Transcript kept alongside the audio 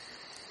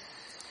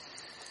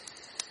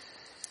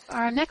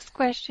Our next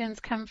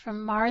questions come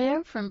from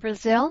Mario from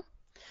Brazil,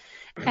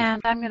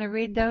 and I'm going to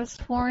read those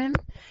for him.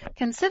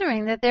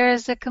 Considering that there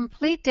is a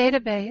complete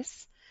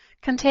database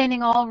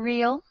containing all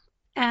real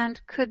and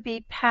could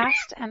be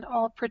past and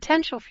all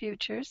potential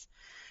futures,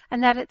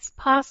 and that it's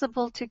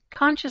possible to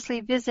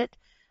consciously visit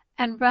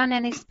and run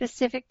any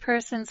specific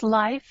person's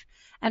life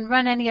and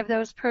run any of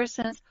those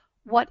persons'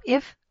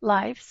 what-if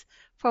lives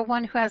for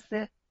one who has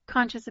the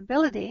conscious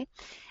ability,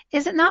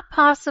 is it not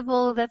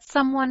possible that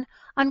someone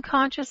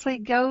unconsciously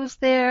goes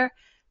there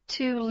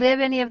to live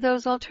any of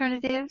those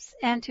alternatives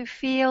and to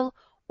feel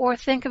or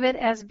think of it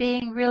as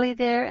being really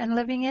there and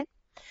living it?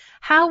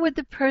 How would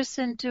the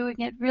person doing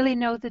it really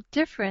know the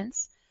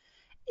difference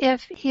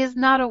if he is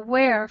not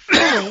aware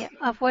fully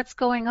of what's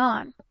going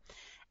on?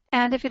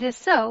 And if it is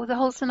so, the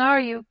whole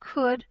scenario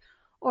could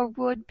or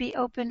would be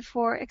open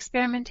for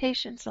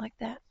experimentations like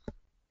that.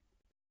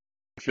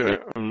 Okay,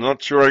 I'm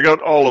not sure I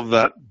got all of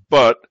that,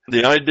 but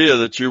the idea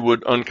that you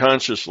would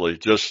unconsciously,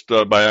 just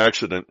by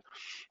accident,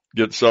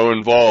 get so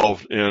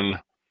involved in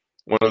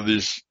one of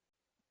these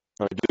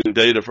getting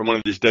data from one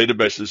of these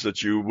databases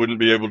that you wouldn't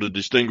be able to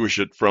distinguish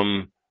it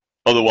from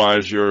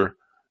otherwise your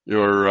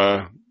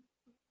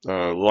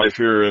life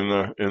here in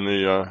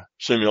the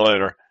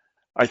simulator,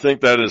 I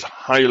think that is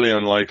highly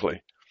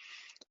unlikely.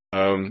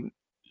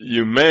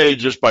 You may,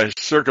 just by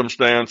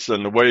circumstance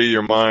and the way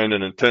your mind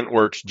and intent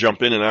works,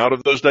 jump in and out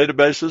of those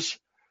databases.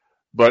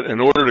 But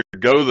in order to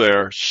go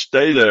there,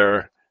 stay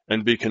there,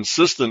 and be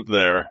consistent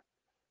there,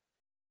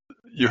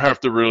 you have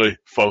to really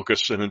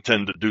focus and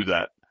intend to do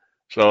that.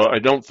 So I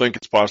don't think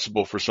it's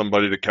possible for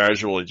somebody to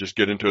casually just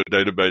get into a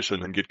database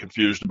and then get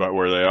confused about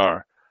where they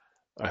are.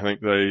 I think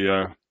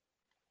they're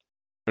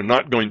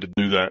not going to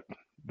do that.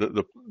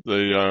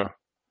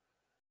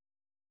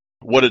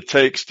 What it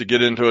takes to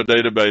get into a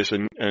database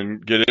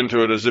and get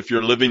into it as if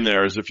you're living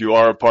there, as if you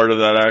are a part of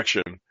that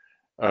action,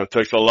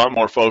 takes a lot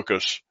more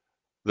focus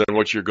than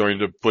what you're going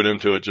to put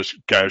into it just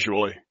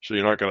casually. So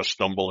you're not going to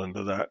stumble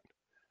into that.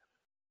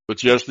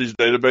 But yes, these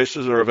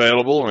databases are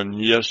available,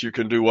 and yes, you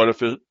can do what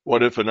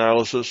if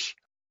analysis.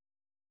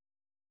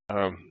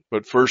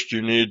 But first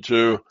you need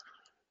to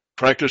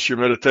practice your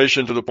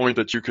meditation to the point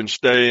that you can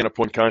stay in a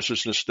point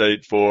consciousness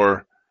state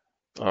for,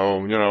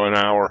 an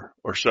hour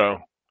or so,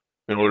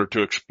 in order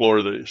to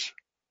explore these,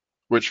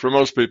 which for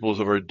most people is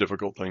a very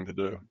difficult thing to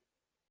do.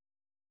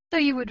 So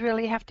you would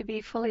really have to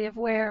be fully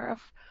aware of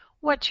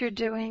what you're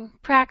doing,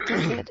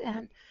 practice it,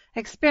 and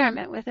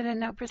experiment with it and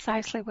know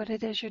precisely what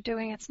it is you're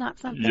doing. It's not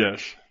something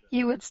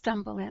you would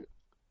stumble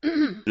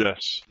in.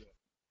 Yes.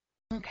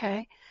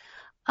 Okay.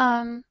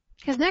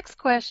 His next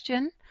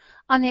question,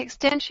 on the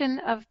extension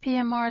of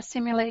PMR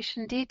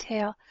simulation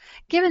detail,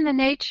 given the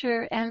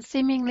nature and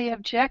seemingly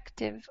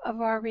objective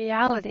of our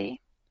reality,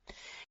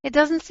 it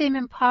doesn't seem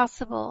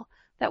impossible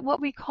that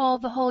what we call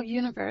the whole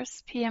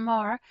universe,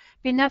 PMR,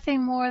 be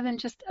nothing more than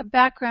just a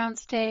background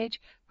stage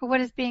for what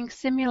is being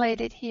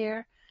simulated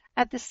here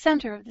at the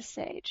center of the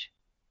stage.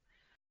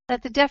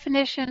 That the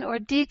definition or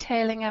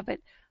detailing of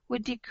it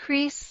would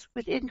decrease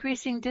with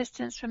increasing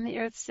distance from the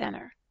Earth's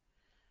center.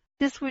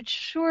 This would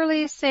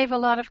surely save a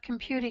lot of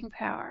computing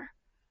power.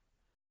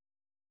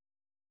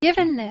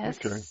 Given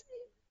this,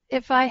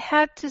 if I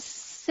had to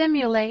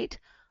simulate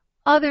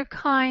other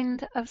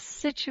kind of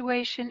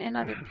situation in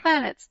other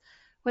planets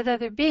with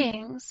other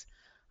beings,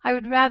 I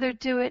would rather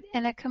do it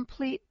in a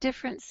complete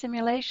different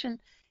simulation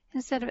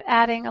instead of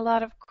adding a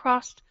lot of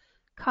cross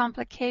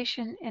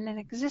complication in an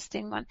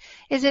existing one.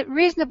 Is it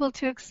reasonable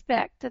to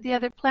expect that the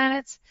other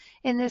planets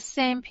in this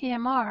same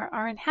PMR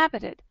are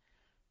inhabited,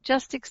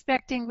 just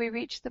expecting we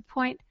reach the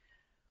point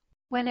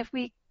when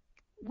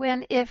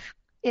if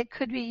it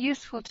could be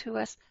useful to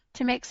us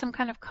to make some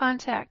kind of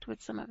contact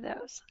with some of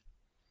those?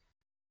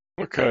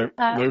 Okay,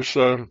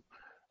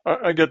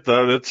 I get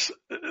that.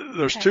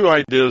 There's two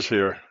ideas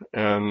here,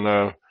 and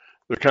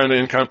they're kind of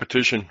in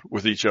competition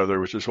with each other,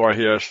 which is why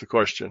he asked the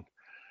question.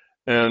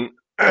 And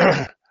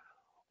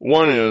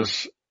one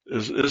is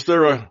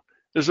there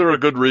a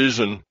good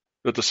reason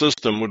that the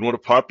system would want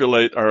to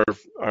populate our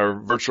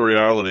virtual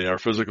reality, our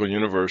physical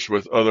universe,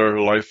 with other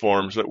life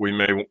forms that we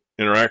may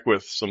interact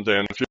with someday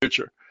in the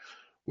future?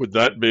 Would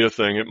that be a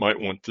thing it might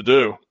want to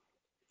do?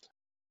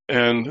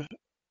 And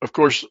of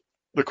course,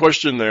 the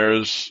question there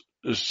is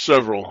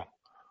several.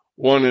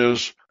 One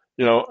is,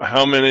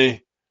 how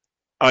many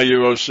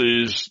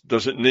IUOCs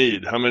does it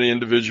need? How many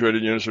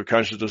individuated units of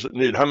consciousness does it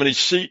need? How many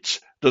seats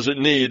does it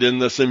need in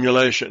the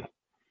simulation?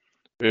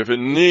 If it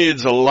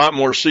needs a lot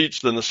more seats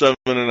than the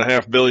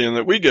 7.5 billion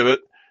that we give it,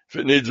 if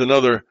it needs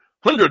another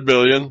 100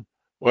 billion,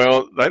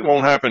 well, that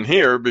won't happen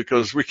here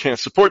because we can't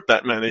support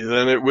that many.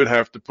 Then it would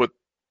have to put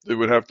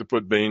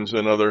beings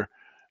in other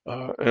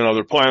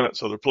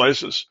planets, other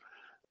places.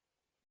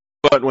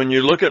 But when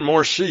you look at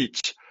more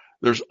seats,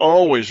 there's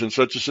always in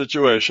such a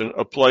situation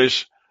a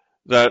place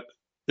that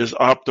is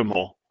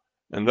optimal.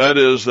 And that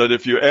is that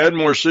if you add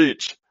more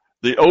seats,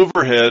 the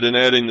overhead in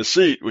adding the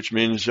seat, which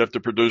means you have to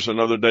produce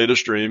another data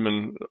stream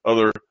and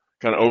other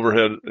kind of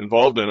overhead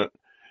involved in it,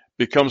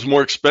 becomes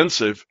more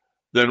expensive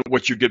than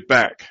what you get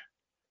back.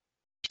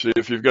 See,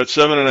 if you've got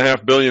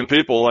 7.5 billion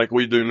people like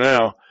we do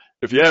now,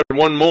 if you add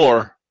one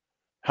more,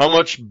 how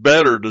much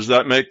better does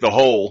that make the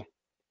whole?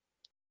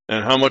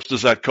 And how much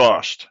does that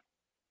cost?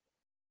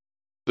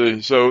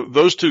 So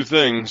those two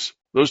things,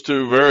 those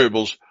two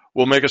variables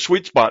will make a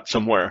sweet spot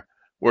somewhere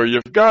where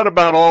you've got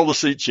about all the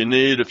seats you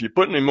need. If you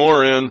put any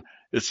more in,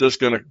 it's just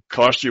going to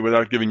cost you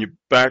without giving you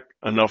back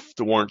enough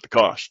to warrant the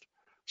cost.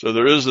 So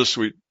there is a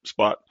sweet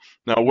spot.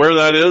 Now, where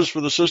that is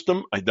for the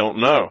system, I don't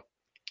know.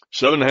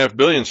 7.5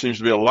 billion seems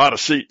to be a lot of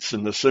seats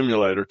in the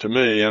simulator to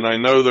me. And I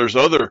know there's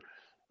other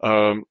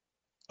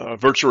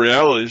virtual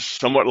realities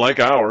somewhat like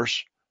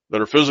ours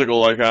that are physical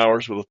like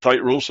ours with a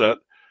tight rule set.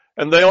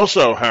 And they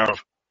also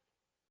have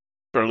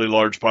fairly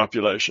large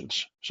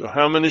populations. So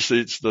how many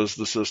seats does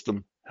the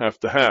system have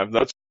to have?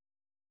 That's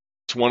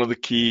one of the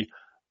key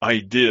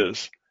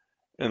ideas.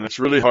 And it's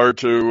really hard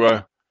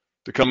to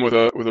come with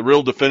a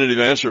real definitive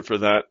answer for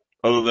that,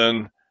 other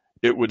than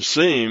it would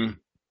seem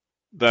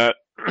that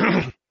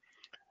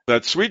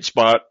that sweet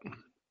spot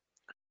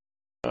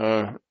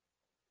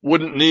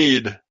wouldn't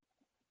need,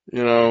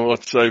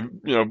 let's say,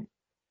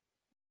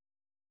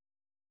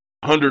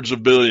 hundreds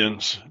of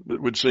billions.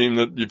 It would seem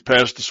that you've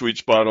passed the sweet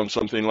spot on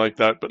something like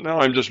that. But now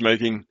I'm just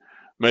making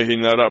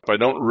that up. I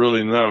don't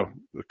really know.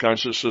 The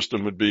conscious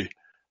system would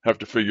have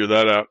to figure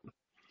that out.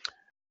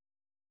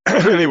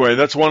 Anyway,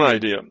 that's one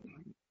idea.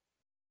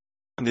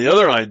 And the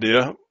other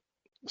idea,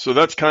 so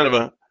that's kind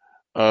of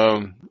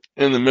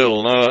in the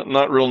middle,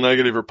 not real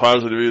negative or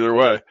positive either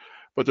way.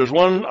 But there's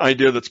one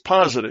idea that's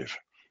positive,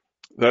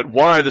 that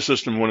why the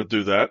system want to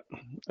do that,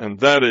 and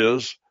that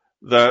is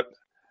that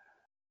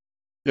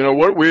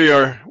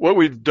what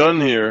we've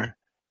done here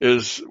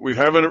is we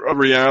have a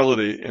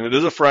reality, and it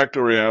is a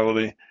fractal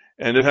reality,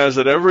 and it has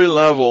at every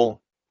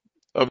level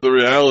of the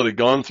reality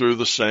gone through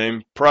the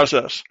same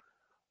process,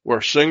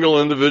 where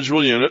single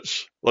individual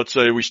units, let's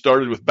say we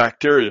started with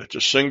bacteria,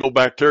 just single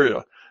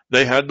bacteria,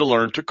 they had to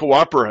learn to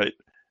cooperate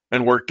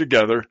and work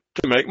together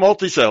to make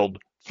multicelled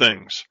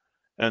things.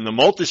 And the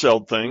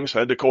multicelled things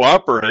had to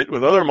cooperate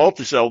with other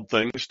multicelled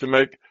things to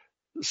make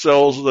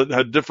cells that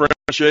had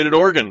differentiated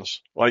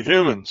organs, like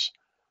humans.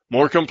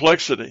 More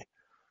complexity.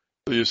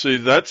 So you see,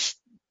 that's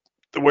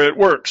the way it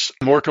works.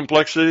 More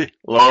complexity,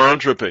 lower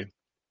entropy.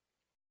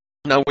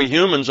 Now, we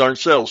humans aren't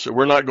cells, so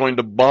we're not going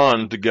to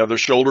bond together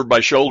shoulder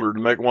by shoulder to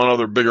make one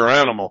other bigger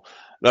animal.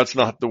 That's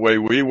not the way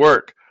we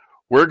work.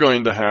 We're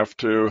going to have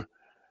to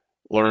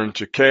learn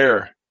to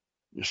care,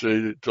 you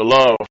see, to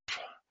love,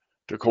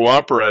 to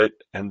cooperate,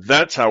 and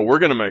that's how we're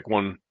going to make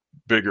one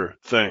bigger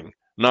thing.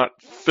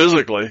 Not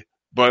physically,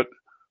 but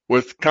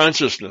with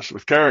consciousness,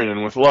 with caring,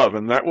 and with love.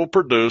 And that will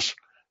produce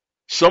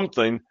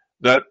something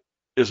that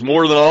is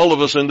more than all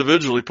of us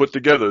individually put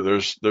together.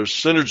 There's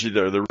synergy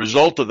there. The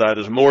result of that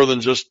is more than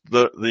just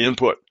the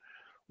input.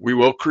 We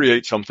will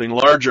create something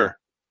larger.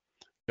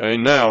 Okay,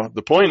 now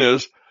the point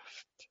is,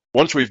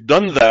 once we've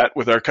done that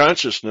with our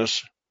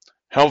consciousness,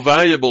 how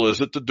valuable is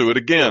it to do it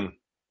again?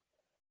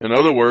 In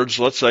other words,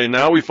 let's say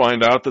now we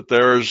find out that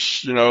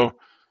there's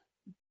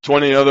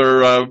 20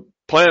 other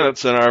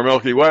planets in our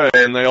Milky Way,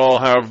 and they all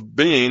have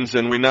beings,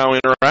 and we now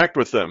interact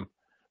with them.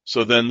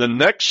 So then the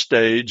next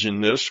stage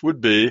in this would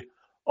be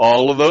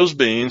all of those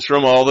beings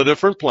from all the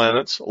different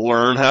planets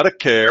learn how to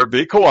care,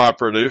 be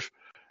cooperative,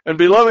 and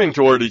be loving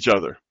toward each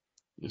other.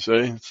 You see,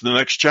 it's the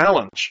next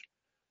challenge.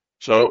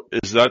 So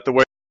is that the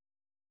way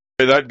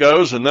that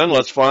goes? And then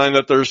let's find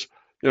that there's,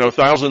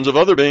 thousands of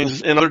other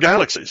beings in other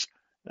galaxies.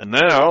 And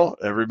now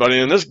everybody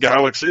in this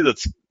galaxy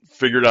that's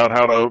figured out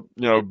how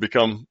to,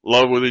 become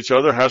love with each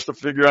other has to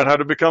figure out how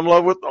to become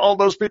love with all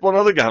those people in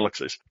other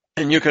galaxies.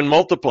 And you can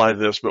multiply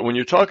this, but when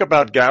you talk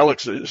about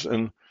galaxies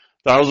and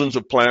thousands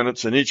of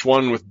planets and each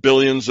one with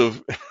billions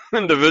of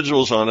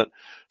individuals on it,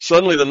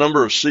 suddenly the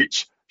number of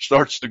seats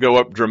starts to go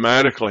up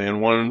dramatically,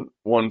 and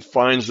one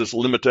finds this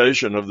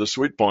limitation of the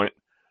sweet point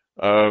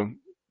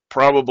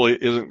probably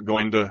isn't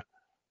going to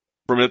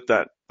permit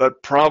that.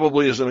 That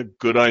probably isn't a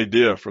good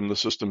idea from the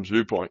system's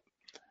viewpoint.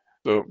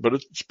 So, but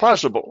it's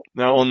possible.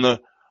 Now, on the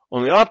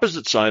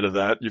opposite side of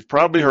that, you've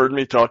probably heard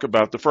me talk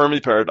about the Fermi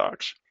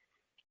paradox.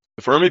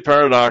 The Fermi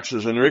paradox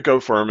is Enrico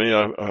Fermi,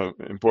 an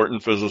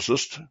important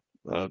physicist,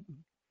 30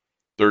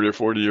 or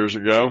 40 years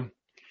ago,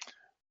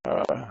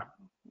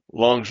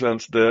 long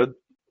since dead.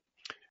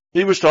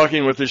 He was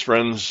talking with his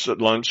friends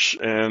at lunch,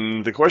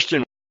 and the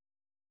question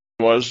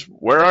was,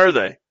 where are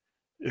they?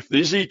 If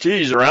these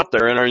ETs are out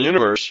there in our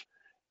universe,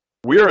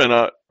 we're in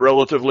a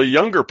relatively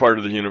younger part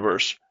of the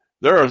universe.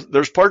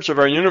 There's parts of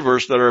our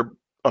universe that are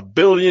 1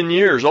 billion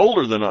years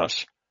older than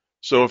us.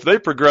 So if they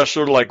progress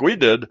sort of like we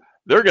did,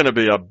 they're going to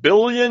be 1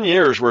 billion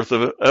years worth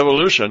of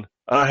evolution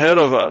ahead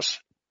of us.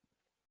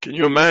 Can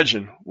you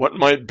imagine what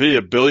might be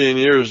 1 billion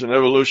years in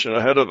evolution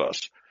ahead of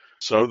us?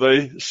 So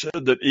they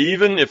said that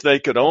even if they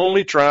could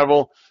only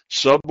travel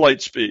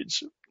sub-light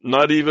speeds,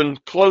 not even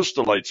close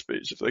to light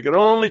speeds, if they could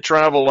only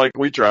travel like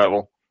we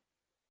travel,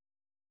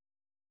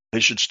 they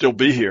should still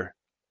be here,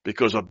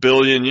 because 1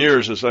 billion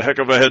years is a heck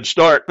of a head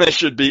start. They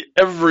should be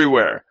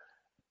everywhere.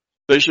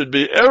 They should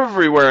be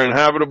everywhere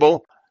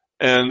inhabitable,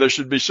 and there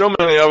should be so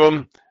many of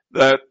them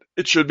that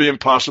it should be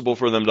impossible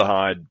for them to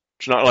hide.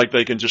 It's not like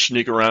they can just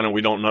sneak around and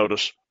we don't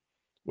notice.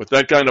 With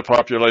that kind of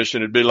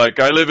population, it'd be like,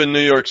 I live in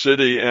New York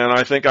City and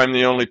I think I'm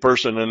the only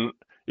person, and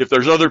if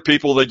there's other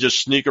people, they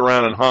just sneak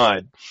around and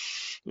hide.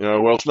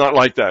 Well, it's not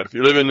like that. If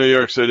you live in New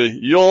York City,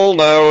 you'll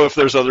know if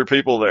there's other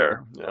people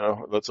there.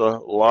 That's a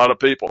lot of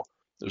people.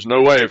 There's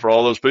no way for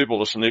all those people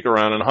to sneak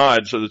around and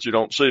hide so that you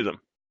don't see them.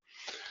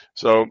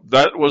 So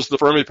that was the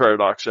Fermi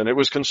paradox, and it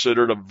was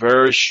considered a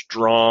very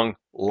strong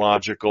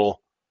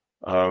logical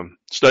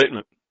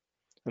statement.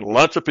 And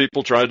lots of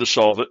people tried to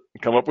solve it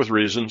and come up with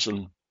reasons,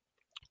 and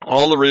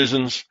all the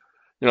reasons,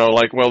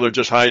 like, well, they're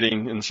just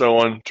hiding and so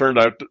on, turned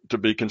out to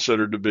be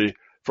considered to be,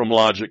 from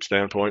logic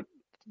standpoint,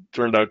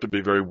 turned out to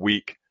be very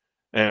weak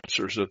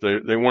answers, that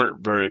they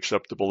weren't very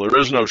acceptable. There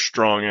is no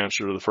strong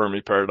answer to the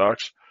Fermi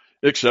paradox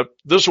except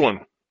this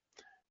one.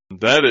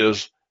 That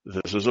is,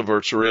 this is a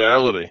virtual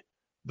reality.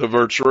 The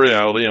virtual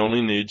reality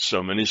only needs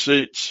so many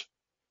seats.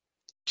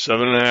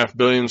 7.5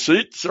 billion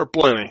seats are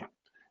plenty.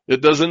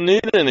 It doesn't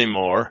need any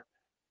more.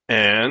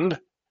 And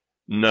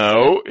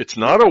no, it's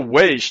not a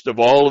waste of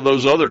all of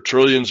those other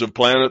trillions of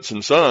planets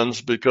and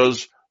suns,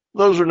 because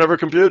those are never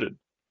computed.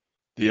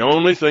 The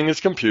only thing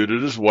that's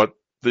computed is what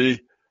the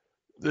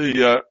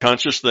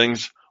conscious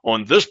things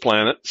on this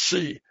planet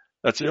see.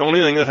 That's the only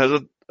thing that has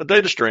a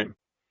data stream.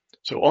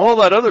 So all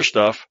that other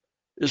stuff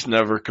is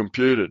never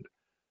computed.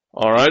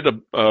 All right,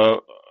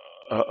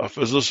 a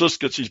physicist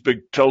gets his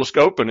big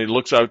telescope and he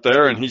looks out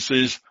there and he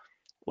sees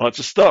lots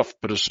of stuff.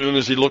 But as soon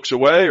as he looks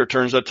away or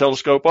turns that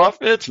telescope off,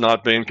 it's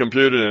not being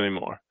computed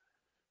anymore.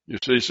 You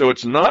see, so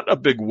it's not a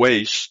big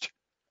waste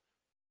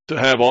to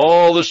have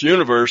all this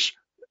universe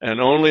and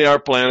only our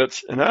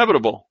planet's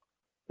inhabitable.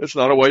 It's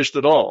not a waste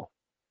at all.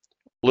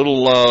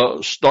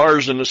 Little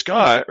stars in the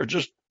sky are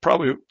just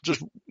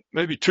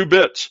maybe 2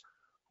 bits,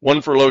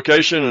 one for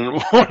location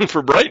and one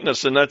for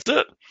brightness, and that's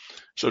it.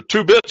 So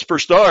 2 bits per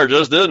star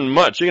just isn't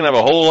much. You can have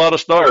a whole lot of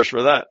stars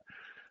for that.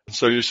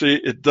 So you see,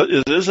 it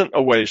isn't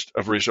a waste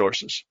of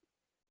resources.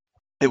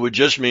 It would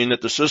just mean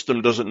that the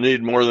system doesn't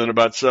need more than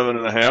about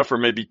 7.5 or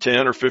maybe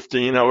 10 or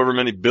 15, however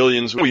many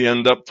billions we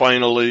end up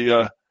finally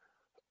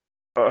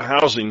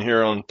housing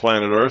here on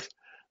planet Earth,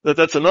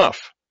 that's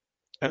enough.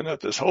 And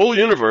that this whole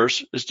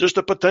universe is just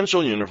a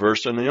potential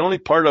universe, and the only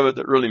part of it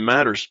that really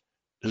matters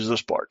is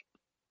this part,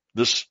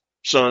 this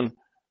sun,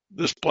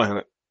 this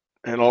planet,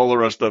 and all the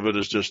rest of it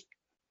is just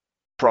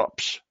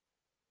props,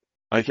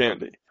 eye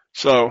candy.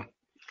 So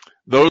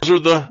those are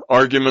the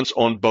arguments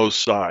on both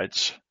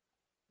sides.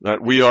 That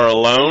we are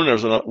alone,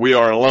 there's a we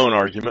are alone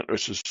argument,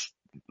 which is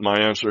my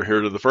answer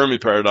here to the Fermi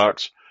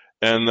paradox,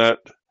 and that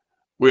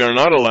we are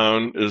not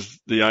alone is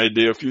the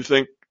idea. If you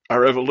think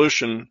our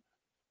evolution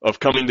of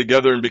coming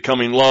together and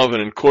becoming love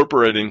and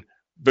incorporating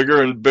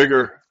bigger and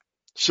bigger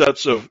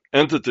sets of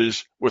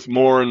entities with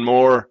more and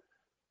more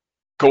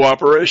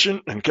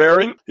cooperation and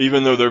caring,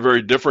 even though they're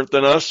very different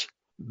than us,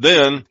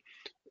 then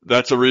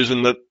that's a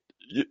reason that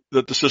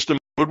the system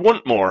would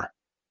want more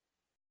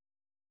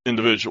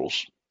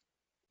individuals.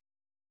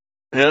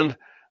 And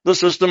the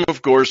system,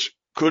 of course,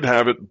 could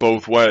have it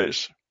both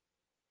ways.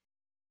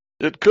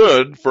 It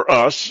could, for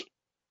us,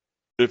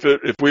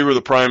 if we were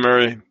the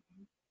primary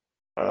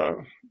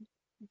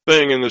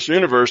thing in this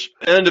universe,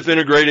 and if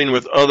integrating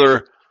with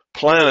other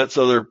planets,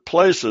 other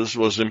places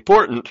was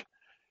important,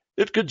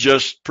 it could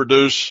just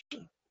produce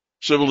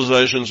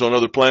civilizations on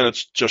other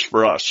planets just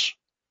for us.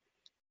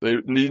 They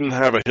needn't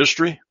have a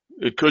history.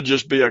 It could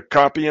just be a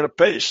copy and a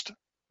paste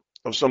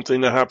of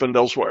something that happened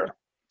elsewhere.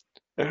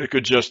 And it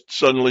could just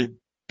suddenly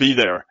be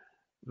there.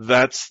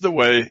 That's the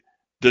way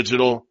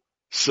digital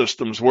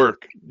systems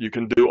work. You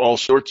can do all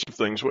sorts of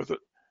things with it.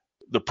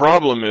 The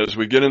problem is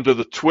we get into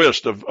the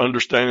twist of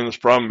understanding this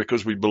problem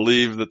because we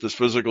believe that this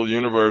physical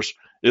universe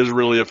is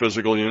really a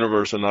physical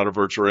universe and not a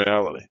virtual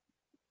reality.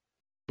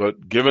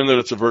 But given that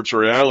it's a virtual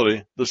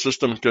reality, the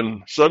system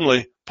can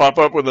suddenly pop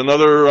up with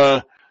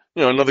another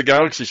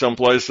galaxy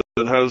someplace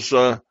that has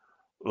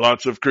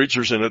lots of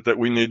creatures in it that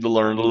we need to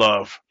learn to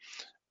love.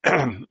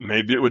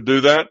 Maybe it would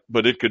do that,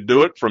 but it could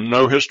do it from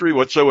no history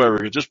whatsoever.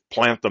 It could just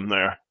plant them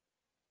there.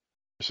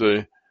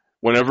 See,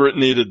 whenever it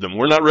needed them.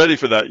 We're not ready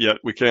for that yet.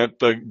 We can't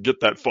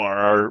get that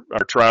far.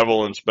 Our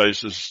travel in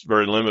space is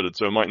very limited,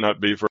 so it might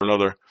not be for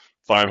another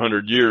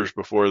 500 years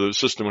before the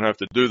system would have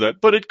to do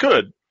that. But it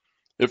could,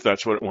 if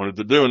that's what it wanted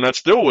to do. And that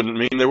still wouldn't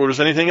mean there was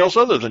anything else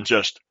other than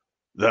just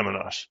them and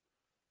us,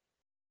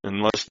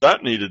 unless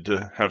that needed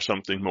to have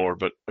something more.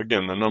 But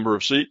again, the number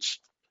of seats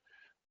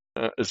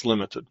is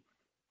limited.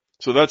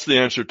 So that's the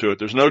answer to it.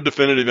 There's no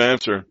definitive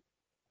answer,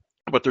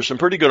 but there's some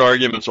pretty good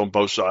arguments on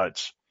both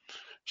sides.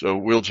 So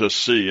we'll just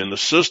see. And the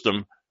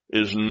system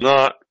is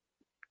not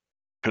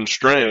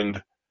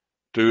constrained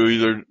to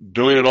either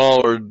doing it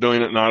all or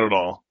doing it not at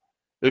all.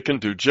 It can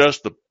do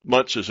just as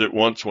much as it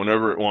wants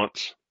whenever it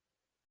wants.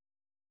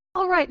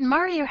 All right.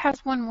 Mario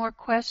has one more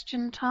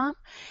question, Tom.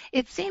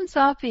 It seems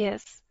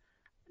obvious,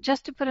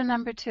 just to put a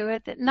number to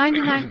it, that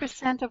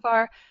 99% of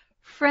our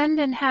friend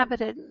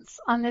inhabitants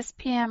on this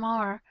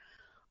PMR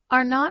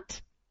are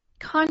not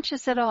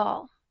conscious at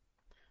all.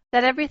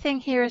 that everything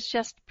here is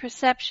just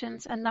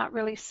perceptions and not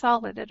really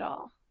solid at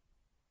all.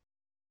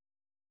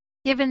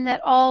 Given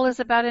that all is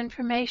about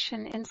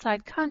information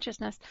inside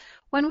consciousness,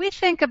 when we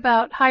think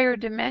about higher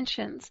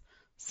dimensions,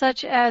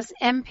 such as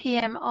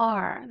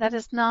NPMR, that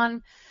is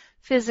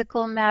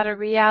non-physical matter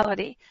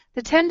reality,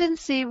 the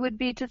tendency would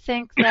be to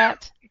think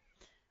that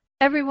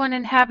everyone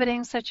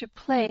inhabiting such a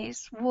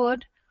place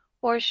would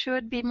or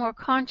should be more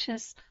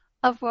conscious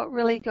of what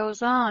really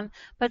goes on.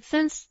 But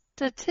since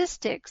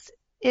statistics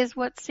is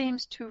what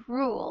seems to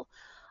rule,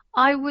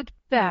 I would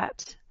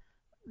bet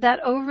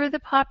that over the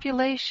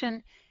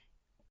population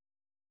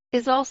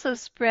is also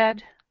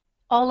spread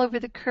all over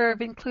the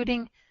curve,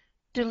 including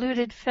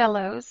deluded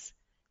fellows,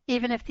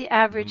 even if the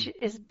average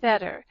is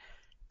better.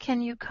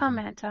 Can you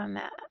comment on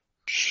that?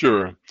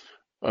 Sure.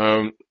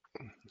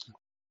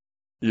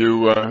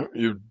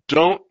 You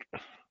don't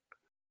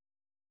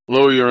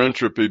lower your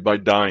entropy by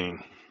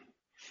dying.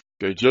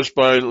 Okay, just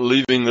by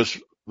leaving this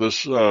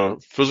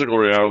physical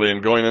reality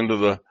and going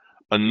into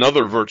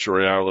another virtual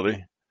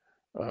reality,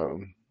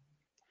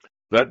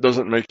 that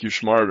doesn't make you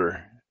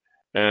smarter.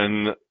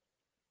 And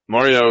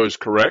Mario is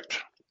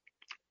correct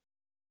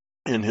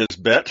in his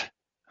bet.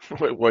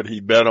 What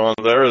he bet on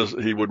there is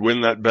he would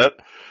win that bet.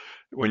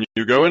 When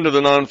you go into the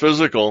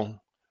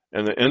non-physical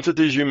and the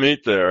entities you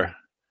meet there,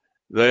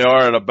 they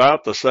are at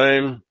about the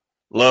same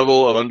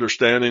level of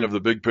understanding of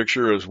the big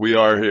picture as we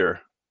are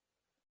here.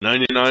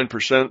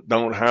 99%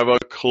 don't have a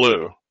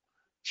clue,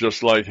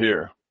 just like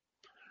here.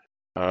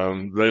 They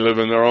live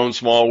in their own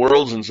small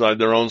worlds inside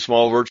their own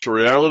small virtual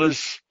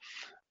realities,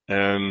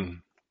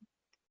 and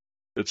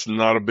it's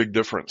not a big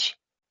difference.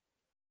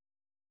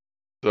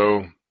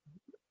 So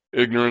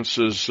ignorance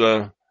is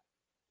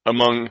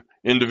among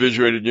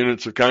individuated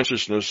units of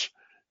consciousness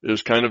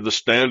is kind of the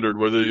standard,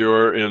 whether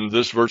you're in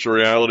this virtual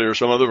reality or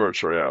some other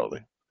virtual reality.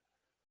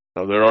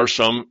 Now, there are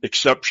some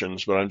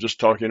exceptions, but I'm just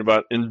talking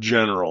about in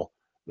general.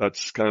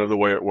 That's kind of the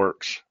way it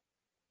works.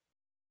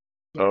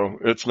 So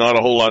it's not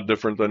a whole lot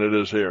different than it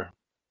is here.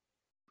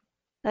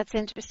 That's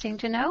interesting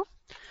to know.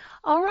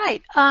 All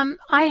right.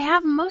 I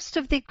have most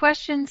of the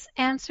questions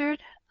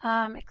answered,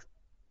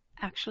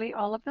 actually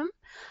all of them.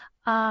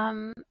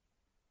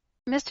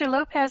 Mr.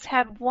 Lopez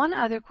had one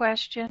other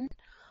question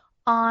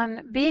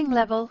on being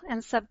level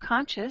and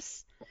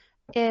subconscious.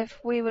 If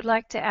we would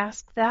like to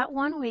ask that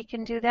one, we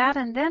can do that.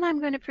 And then I'm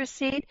going to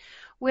proceed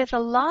with a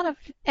lot of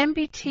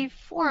MBT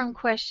forum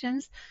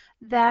questions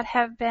that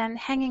have been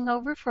hanging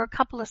over for a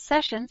couple of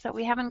sessions that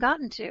we haven't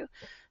gotten to.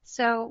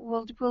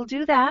 So we'll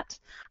do that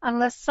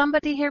unless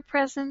somebody here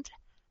present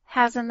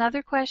has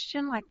another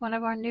question, like one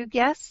of our new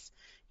guests.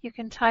 You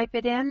can type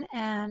it in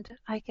and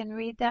I can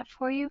read that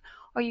for you,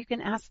 or you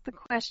can ask the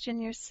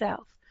question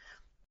yourself.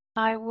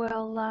 I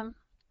will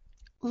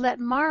let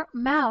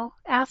Mao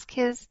ask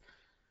his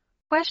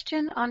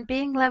question on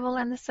being level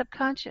and the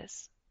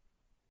subconscious.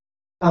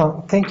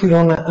 Thank you,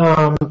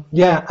 Donna.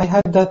 Yeah, I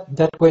had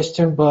that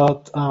question,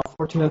 but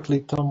fortunately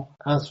Tom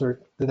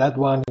answered that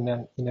one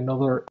in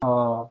another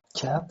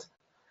chat.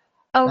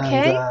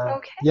 Okay.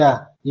 And,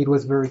 yeah, it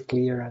was very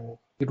clear and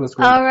it was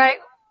great. All right.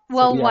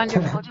 Well, so, yeah.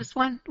 Wonderful. Just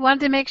wanted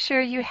to make sure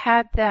you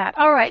had that.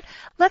 All right.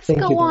 Let's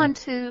go on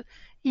to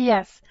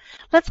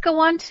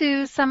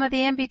some of the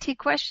MBT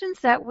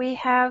questions that we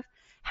have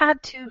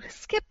had to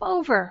skip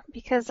over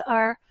because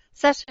our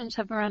sessions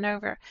have run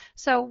over.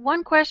 So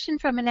one question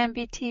from an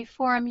MBT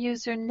forum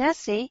user,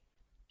 Nessie,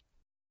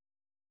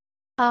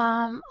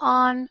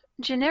 on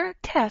generic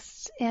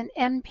tests in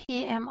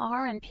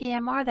NPMR and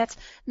PMR, that's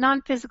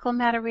non-physical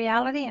matter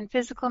reality and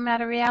physical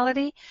matter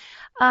reality.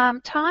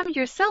 Tom,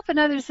 yourself and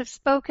others have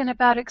spoken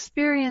about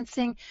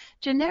experiencing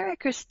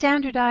generic or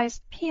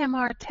standardized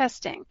PMR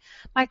testing.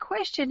 My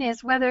question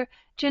is whether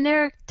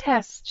generic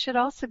tests should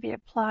also be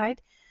applied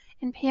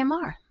in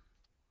PMR.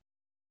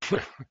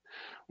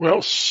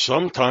 Well,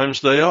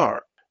 sometimes they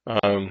are.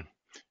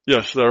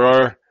 Yes, there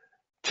are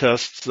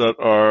tests that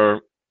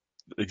are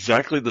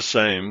exactly the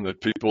same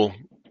that people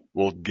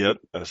will get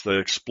as they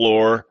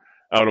explore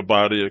out of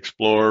body,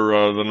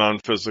 explore the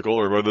non-physical,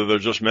 or whether they're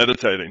just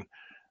meditating.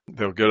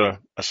 They'll get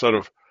a set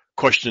of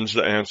questions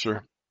to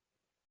answer,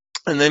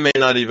 and they may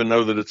not even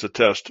know that it's a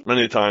test.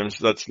 Many times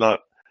that's not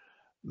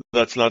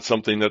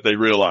something that they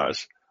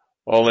realize.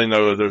 All they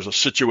know is there's a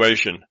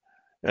situation,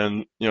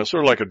 and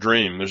sort of like a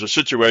dream. There's a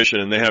situation,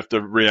 and they have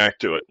to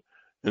react to it,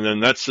 and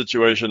then that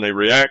situation they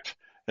react,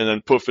 and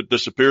then poof, it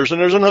disappears,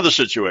 and there's another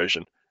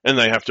situation, and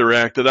they have to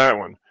react to that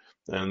one.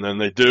 And then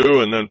they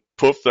do, and then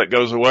poof, that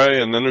goes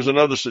away, and then there's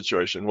another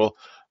situation. Well,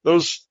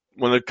 those,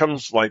 when it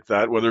comes like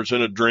that, whether it's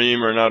in a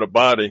dream or out of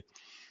body,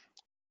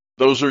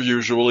 those are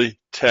usually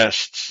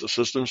tests. The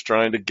system's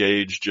trying to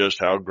gauge just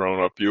how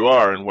grown up you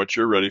are and what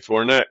you're ready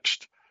for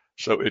next.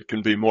 So it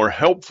can be more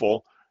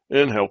helpful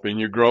in helping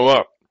you grow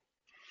up.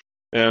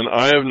 And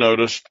I have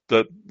noticed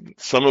that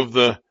some of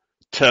the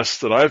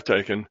tests that I've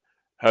taken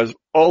has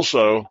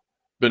also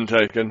been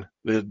taken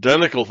the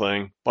identical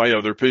thing by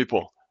other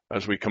people.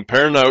 As we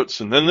compare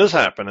notes, and then this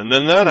happened, and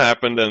then that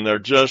happened, and they're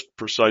just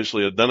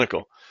precisely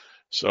identical.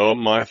 So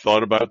my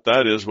thought about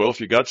that is, well, if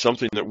you got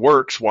something that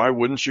works, why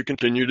wouldn't you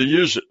continue to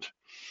use it?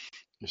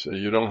 You say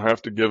you don't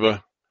have to give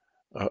a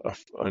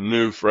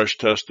new, fresh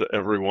test to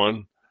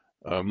everyone.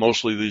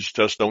 Mostly these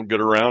tests don't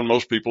get around.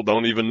 Most people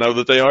don't even know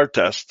that they are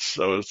tests.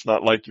 So it's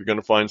not like you're going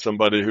to find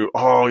somebody who,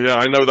 oh yeah,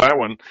 I know that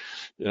one.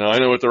 I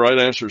know what the right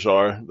answers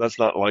are. That's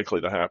not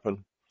likely to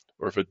happen.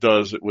 Or if it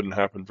does, it wouldn't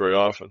happen very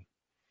often.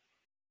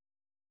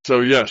 So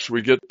yes,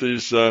 we get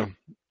these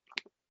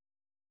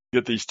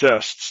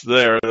tests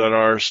there that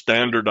are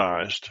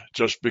standardized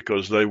just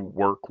because they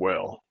work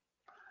well.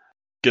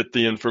 Get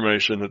the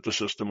information that the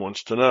system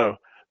wants to know.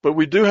 But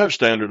we do have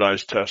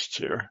standardized tests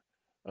here.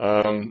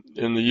 In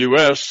the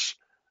U.S.,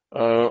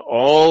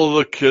 all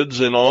the kids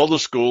in all the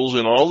schools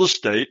in all the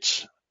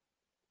states,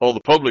 all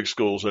the public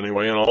schools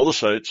anyway, in all the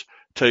states,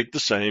 take the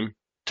same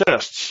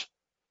tests,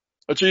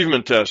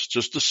 achievement tests,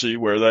 just to see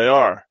where they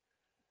are.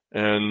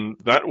 And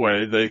that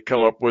way they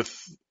come up with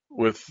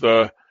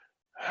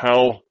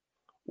how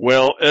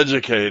well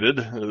educated,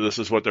 this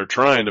is what they're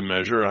trying to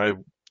measure. I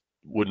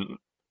wouldn't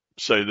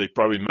say they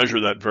probably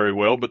measure that very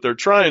well, but they're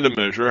trying to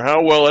measure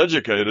how well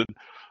educated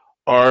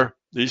are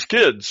these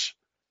kids.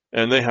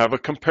 And they have a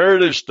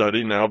comparative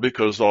study now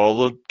because all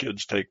the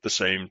kids take the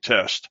same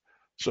test.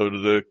 So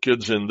do the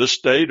kids in this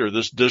state or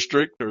this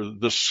district or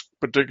this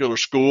particular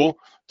school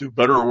do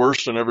better or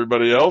worse than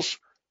everybody else?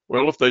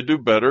 Well, if they do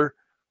better,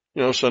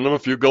 send them a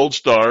few gold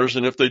stars.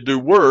 And if they do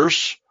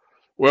worse,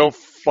 well,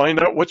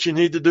 find out what you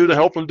need to do to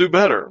help them do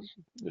better.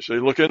 You say,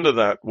 look into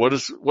that.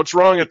 What's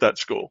wrong at that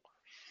school?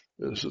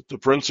 Is it the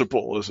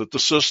principal? Is it the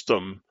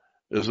system?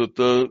 Is it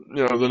the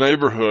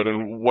neighborhood?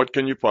 And what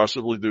can you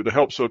possibly do to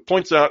help? So it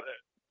points out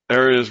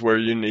areas where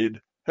you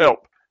need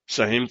help.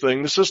 Same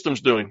thing the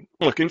system's doing,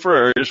 looking for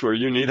areas where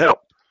you need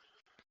help.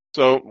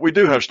 So we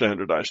do have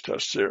standardized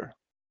tests here.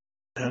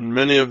 And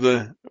many of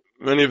the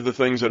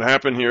things that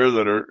happen here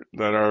that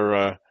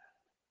are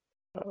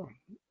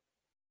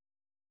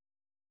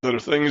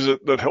things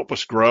that help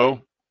us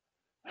grow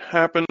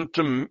happen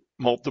to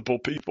multiple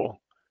people.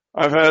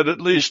 I've had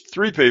at least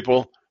 3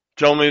 people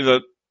tell me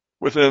that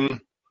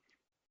within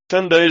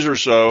 10 days or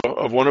so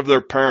of one of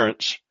their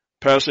parents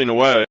passing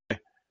away,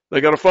 they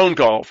got a phone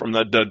call from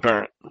that dead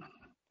parent.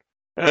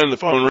 And the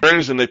phone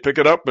rings and they pick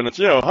it up and it's,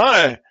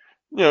 hi,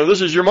 this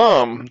is your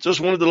mom.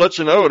 Just wanted to let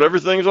you know that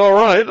everything's all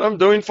right. I'm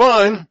doing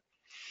fine.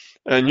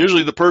 And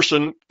usually the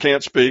person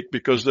can't speak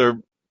because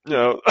their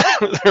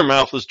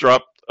mouth is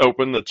dropped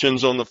open, the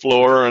chin's on the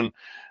floor, and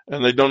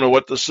they don't know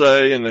what to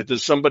say. And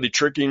is somebody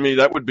tricking me?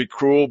 That would be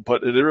cruel,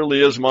 but it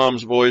really is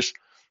mom's voice.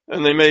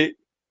 And they may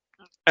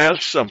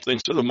ask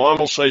something, so the mom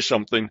will say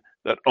something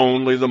that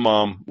only the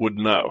mom would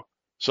know.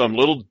 Some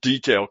little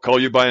detail, call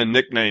you by a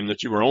nickname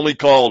that you were only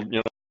called,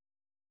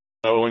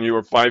 when you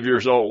were 5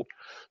 years old,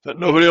 that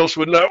nobody else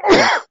would know.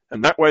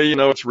 And that way,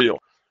 it's real.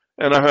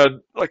 And I've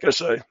had, like I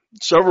say,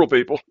 several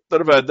people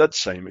that have had that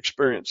same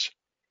experience.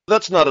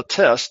 That's not a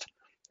test.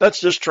 That's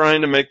just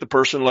trying to make the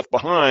person left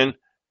behind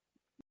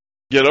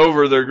get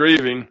over their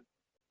grieving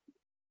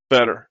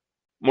better,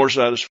 more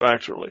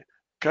satisfactorily,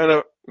 kind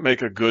of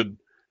make a good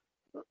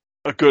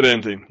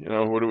ending.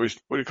 What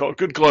do you call it?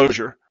 Good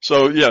closure.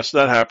 So yes,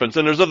 that happens.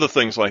 And there's other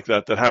things like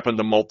that happen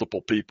to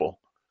multiple people.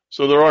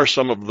 So there are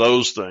some of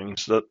those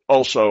things that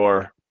also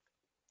are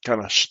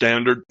kind of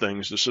standard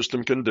things the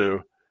system can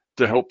do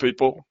to help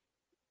people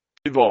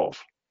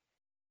evolve.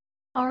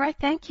 All right,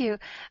 thank you.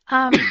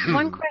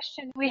 One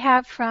question we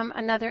have from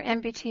another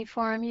MBT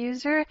forum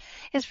user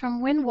is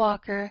from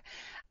Windwalker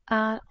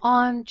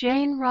on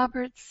Jane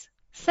Roberts'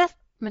 Seth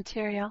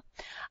material.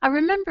 I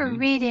remember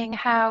reading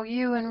how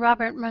you and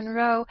Robert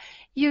Monroe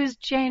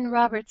used Jane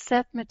Roberts'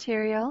 Seth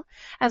material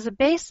as a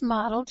base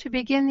model to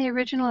begin the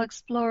original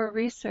Explorer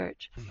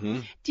research.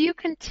 Do you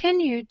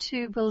continue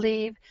to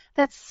believe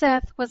that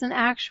Seth was an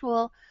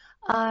actual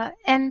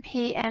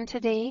NP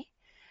entity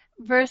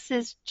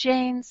versus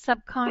Jane's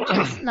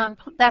subconscious,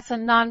 that's a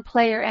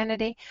non-player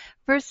entity,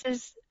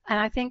 versus, and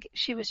I think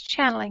she was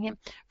channeling him,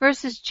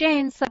 versus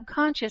Jane's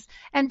subconscious?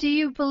 And do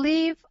you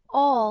believe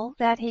all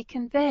that he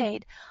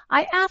conveyed?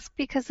 I ask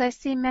because I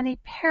see many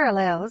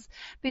parallels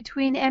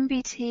between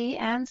MBT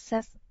and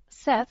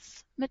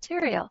Seth's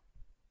material.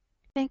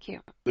 Thank you.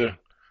 Yeah.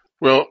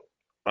 Well,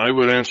 I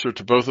would answer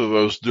to both of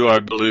those. Do I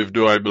believe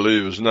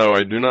is no,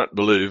 I do not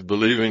believe.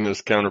 Believing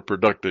is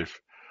counterproductive.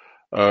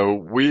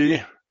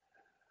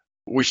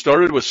 We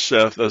started with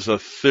Seth as a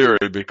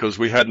theory because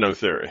we had no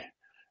theory.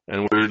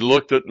 And we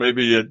looked at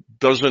maybe a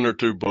dozen or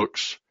 2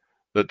 books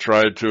that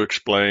tried to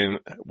explain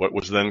what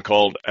was then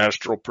called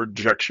astral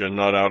projection,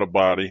 not out of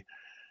body,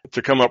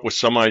 to come up with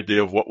some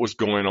idea of what was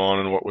going on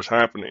and what was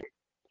happening.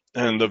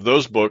 And of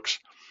those books,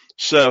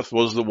 Seth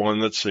was the one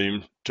that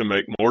seemed to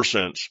make more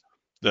sense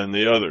than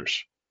the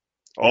others.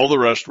 All the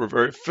rest were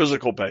very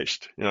physical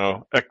based,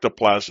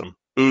 ectoplasm,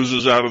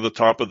 oozes out of the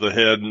top of the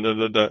head and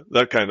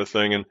that kind of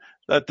thing. And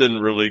that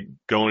didn't really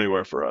go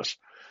anywhere for us.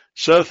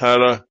 Seth had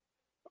a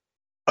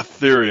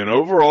theory, an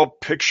overall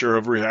picture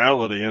of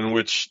reality in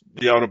which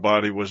the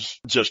out-of-body was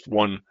just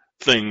one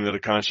thing that a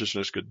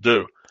consciousness could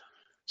do.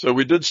 So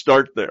we did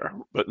start there.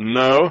 But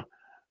no,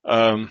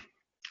 I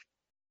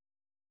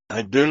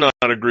do not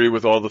agree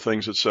with all the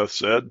things that Seth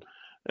said.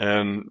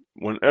 And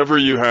whenever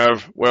you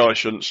have, well, I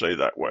shouldn't say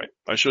that way.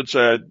 I should say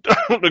I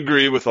don't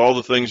agree with all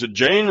the things that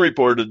Jane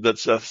reported that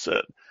Seth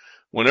said.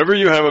 Whenever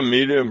you have a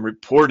medium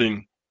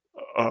reporting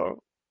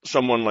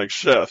someone like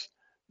Seth,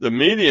 the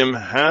medium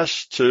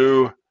has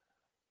to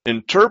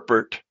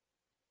interpret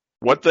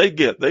what they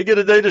get. They get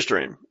a data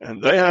stream,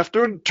 and they have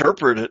to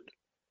interpret it.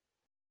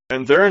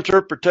 And their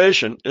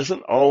interpretation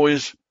isn't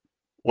always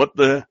what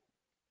the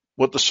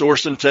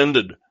source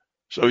intended.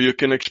 So you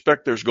can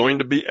expect there's going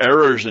to be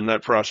errors in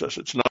that process.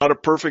 It's not a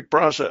perfect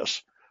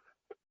process.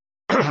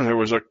 There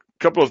was a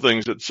couple of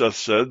things that Seth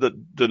said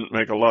that didn't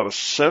make a lot of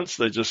sense.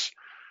 They just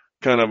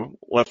kind of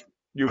left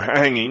you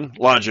hanging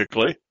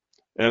logically.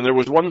 And there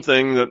was one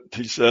thing that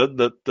he said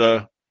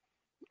that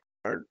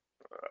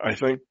I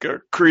think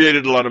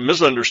created a lot of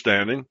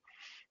misunderstanding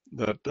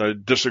that I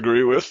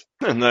disagree with,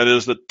 and that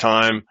is that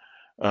time,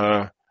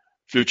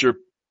 future,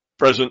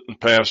 present, and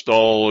past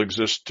all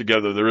exist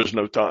together. There is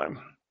no time.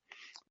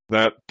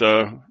 That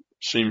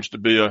seems to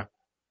be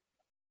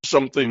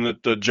something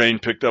that Jane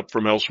picked up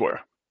from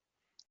elsewhere.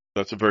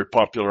 That's a very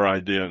popular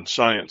idea in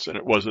science, and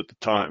it was at the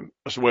time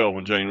as well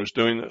when Jane was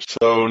doing this.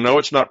 So no,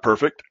 it's not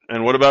perfect.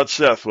 And what about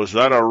Seth? Was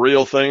that a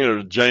real thing, or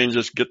did Jane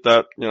just get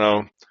that,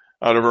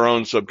 out of her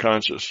own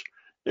subconscious?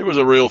 It was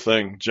a real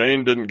thing.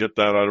 Jane didn't get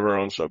that out of her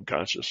own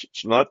subconscious.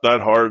 It's not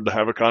that hard to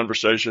have a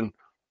conversation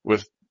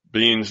with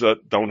beings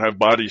that don't have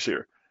bodies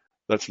here.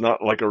 That's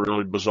not like a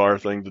really bizarre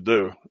thing to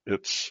do.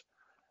 It's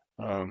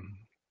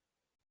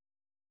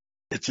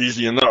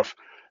easy enough.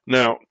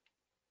 Now,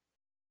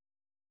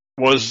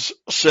 was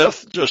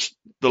Seth just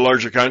the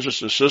larger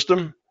consciousness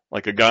system,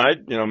 like a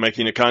guide,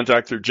 making a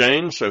contact through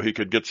Jane so he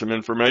could get some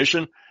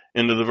information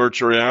into the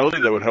virtual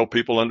reality that would help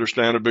people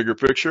understand a bigger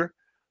picture?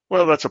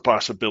 Well, that's a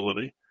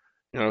possibility.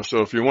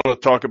 So if you want to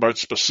talk about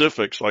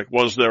specifics, like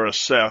was there a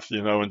Seth,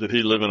 and did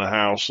he live in a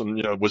house,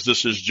 and, was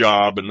this his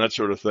job and that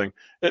sort of thing,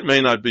 it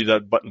may not be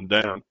that buttoned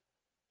down.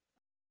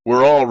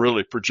 We're all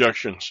really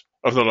projections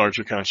of the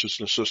larger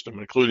consciousness system,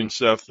 including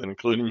Seth and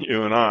including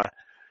you and I.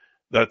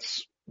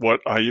 That's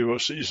what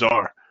IUOCs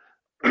are.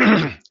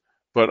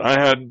 But I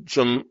had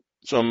some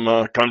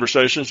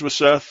conversations with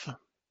Seth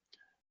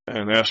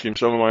and asked him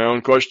some of my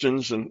own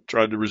questions and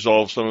tried to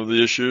resolve some of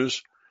the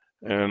issues.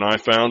 And I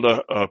found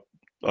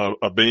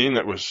a being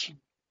that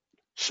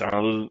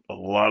sounded a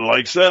lot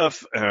like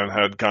Seth and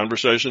had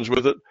conversations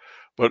with it.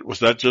 But was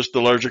that just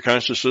the larger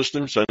conscious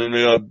system sending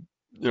me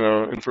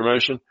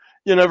information?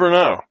 You never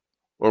know.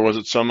 Or was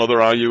it some other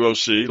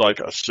IUOC like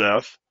a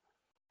Seth?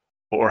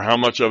 Or how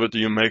much of it do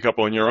you make up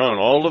on your own?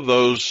 All of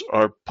those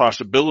are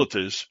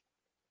possibilities,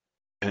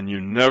 and you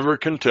never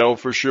can tell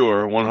for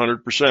sure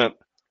 100%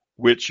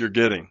 which you're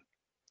getting.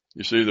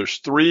 You see, there's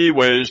 3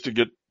 ways to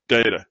get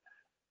data: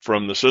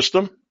 from the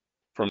system,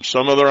 from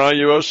some other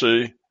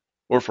IUOC,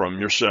 or from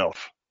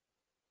yourself.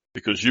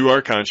 Because you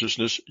are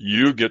consciousness,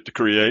 you get to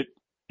create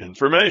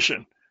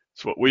information.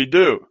 It's what we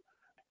do.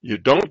 You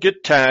don't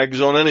get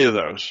tags on any of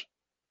those,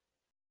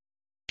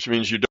 which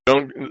means they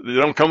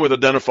don't come with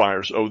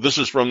identifiers. Oh, this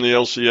is from the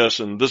LCS,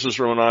 and this is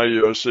from an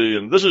IUOC,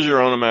 and this is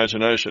your own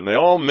imagination. They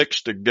all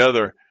mix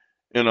together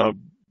in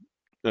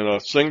a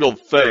single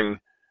thing,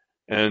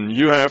 and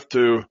you have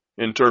to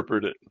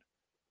interpret it.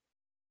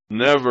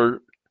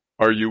 Never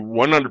are you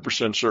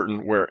 100%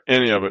 certain where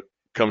any of it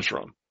comes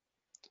from.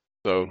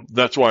 So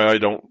that's why I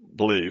don't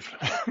believe,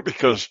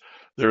 because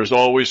there's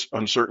always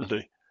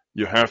uncertainty.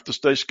 You have to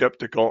stay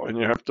skeptical, and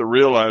you have to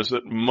realize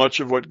that much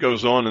of what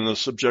goes on in the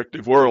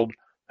subjective world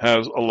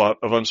has a lot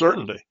of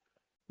uncertainty.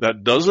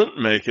 That doesn't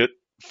make it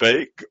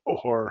fake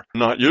or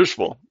not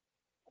useful.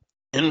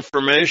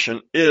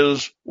 Information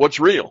is what's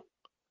real.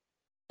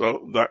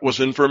 So that was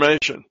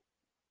information.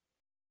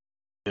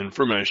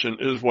 Information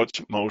is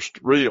what's most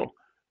real.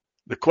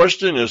 The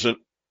question isn't,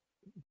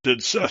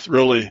 did Seth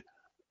really,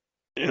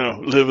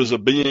 live as a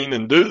being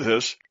and do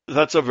this?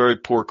 That's a very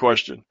poor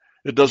question.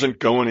 It doesn't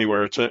go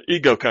anywhere. It's an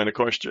ego kind of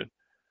question.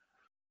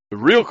 The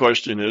real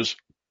question is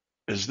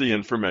the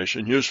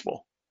information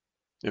useful?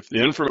 If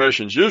the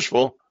information's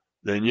useful,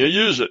 then you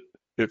use it.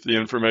 If the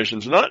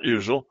information's not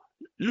useful,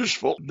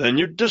 then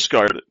you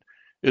discard it.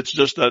 It's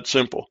just that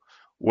simple.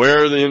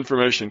 Where the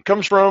information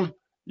comes from,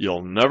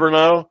 you'll never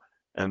know,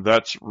 and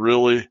that's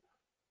really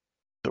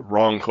the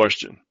wrong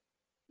question.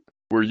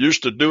 We're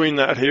used to doing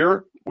that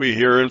here. We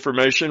hear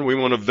information. We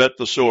want to vet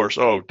the source.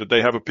 Oh, did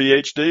they have a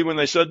PhD when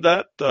they said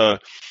that?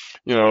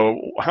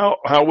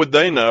 How would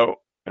they know?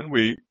 And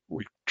we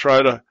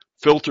try to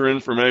filter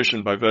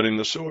information by vetting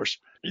the source.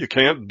 You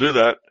can't do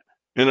that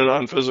in a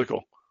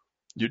non-physical.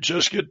 You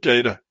just get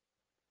data,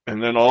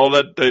 and then all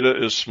that data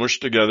is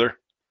smushed together.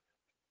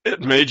 It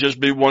may just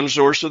be one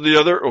source or the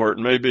other, or it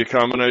may be a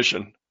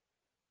combination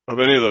of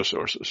any of those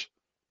sources.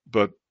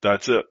 But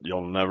that's it.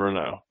 You'll never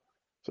know.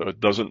 So it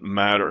doesn't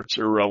matter. It's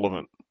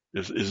irrelevant.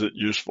 Is it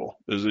useful?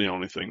 Is the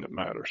only thing that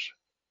matters.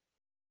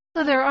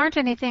 So there aren't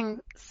anything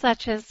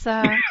such as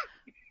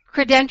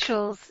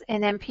credentials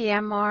in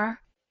NPMR.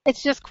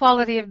 It's just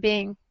quality of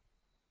being,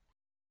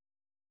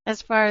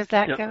 as far as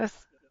that goes.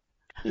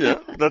 Yeah,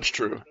 that's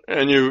true.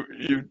 And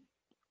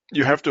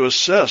you have to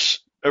assess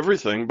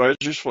everything by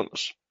its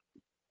usefulness.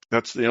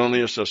 That's the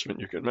only assessment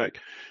you can make.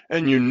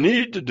 And you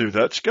need to do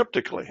that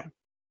skeptically.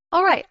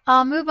 All right,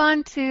 I'll move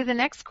on to the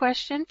next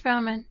question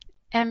from an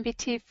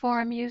MBT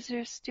forum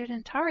user,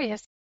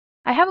 Studentarius.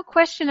 I have a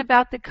question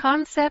about the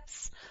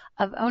concepts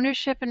of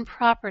ownership and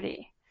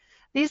property.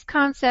 These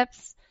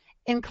concepts,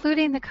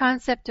 including the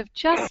concept of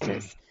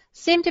justice,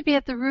 seem to be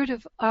at the root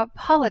of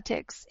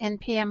politics in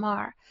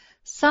PMR.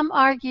 Some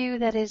argue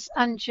that it is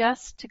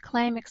unjust to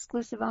claim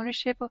exclusive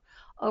ownership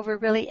over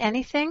really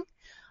anything.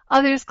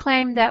 Others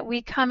claim that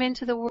we come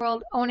into the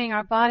world owning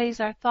our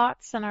bodies, our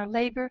thoughts, and our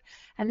labor,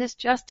 and this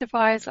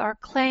justifies our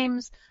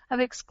claims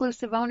of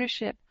exclusive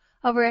ownership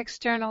over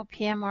external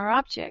PMR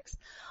objects.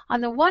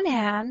 On the one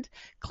hand,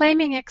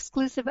 claiming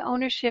exclusive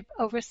ownership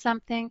over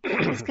something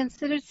is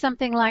considered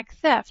something like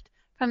theft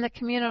from the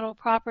communal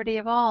property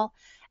of all,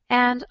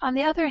 and on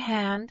the other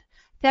hand,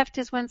 theft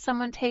is when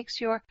someone takes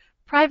your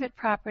private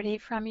property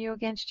from you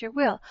against your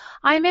will.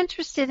 I'm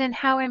interested in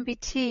how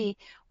MBT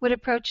would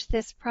approach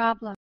this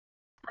problem.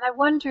 And I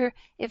wonder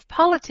if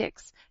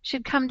politics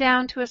should come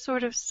down to a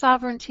sort of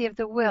sovereignty of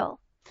the will.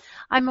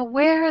 I'm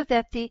aware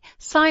that the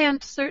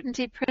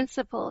science-certainty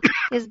principle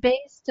is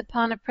based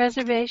upon a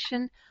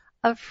preservation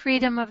of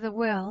freedom of the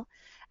will,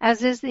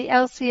 as is the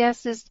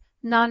LCS's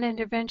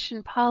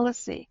non-intervention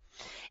policy.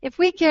 If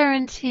we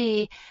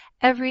guarantee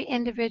every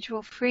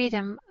individual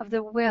freedom of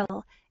the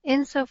will,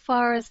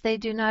 insofar as they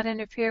do not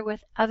interfere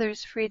with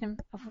others' freedom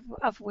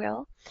of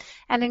will,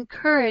 and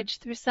encourage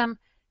through some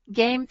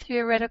game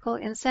theoretical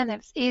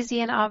incentives,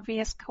 easy and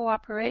obvious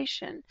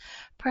cooperation,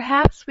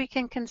 perhaps we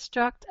can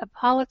construct a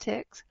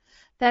politics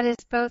that is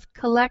both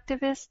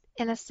collectivist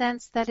in a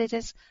sense that it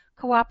is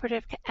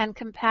cooperative and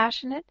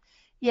compassionate,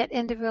 yet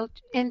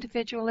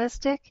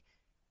individualistic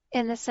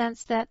in the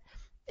sense that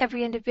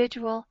every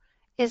individual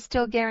is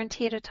still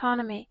guaranteed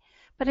autonomy.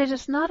 But it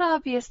is not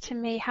obvious to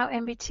me how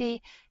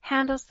MBT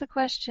handles the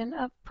question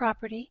of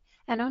property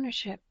and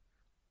ownership.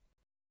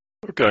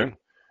 Okay.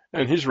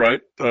 And he's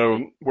right,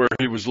 where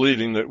he was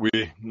leading, that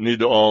we need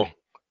to all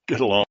get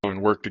along and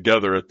work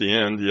together at the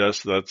end.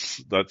 Yes,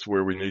 that's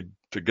where we need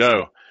to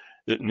go.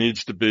 It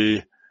needs to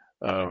be,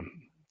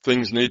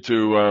 things need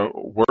to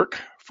work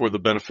for the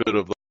benefit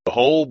of the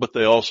whole, but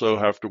they also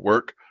have to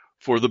work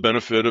for the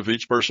benefit of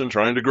each person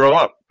trying to grow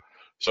up.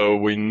 So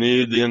we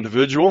need the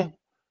individual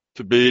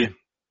to be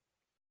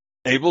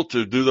able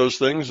to do those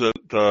things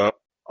that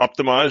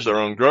optimize their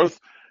own growth,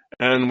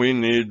 and we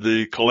need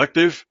the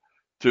collective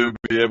to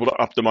be able to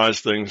optimize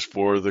things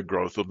for the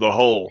growth of the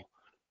whole.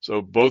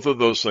 So both of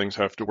those things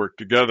have to work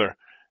together.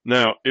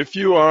 Now, if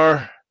you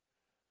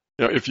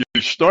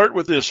start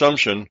with the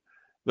assumption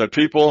that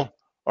people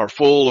are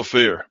full of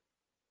fear,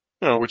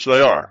 which they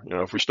are,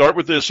 if we start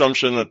with the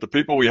assumption that the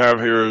people we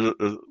have here are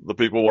the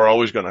people we're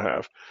always going to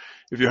have,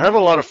 if you have a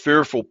lot of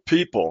fearful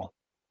people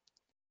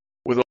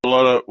with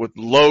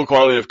low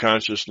quality of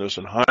consciousness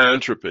and high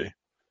entropy,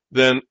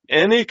 then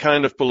any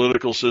kind of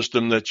political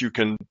system that you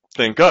can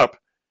think up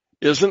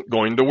isn't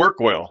going to work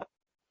well.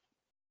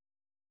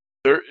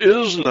 There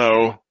is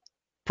no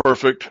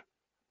perfect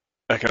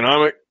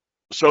economic,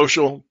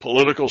 social,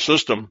 political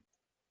system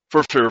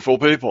for fearful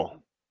people.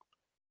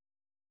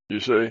 You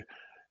see,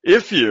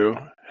 if you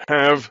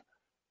have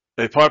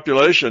a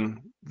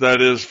population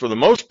that is, for the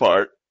most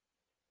part,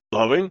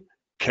 loving,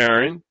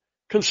 caring,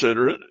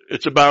 considerate,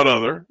 it's about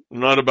other,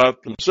 not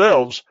about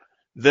themselves,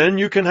 then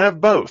you can have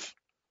both.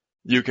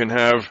 You can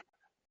have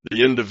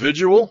the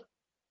individual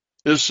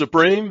is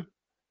supreme,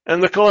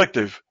 and the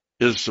collective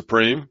is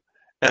supreme,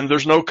 and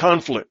there's no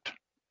conflict.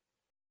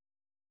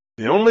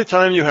 The only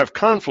time you have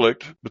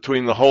conflict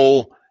between the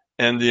whole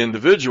and the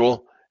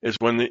individual is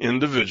when the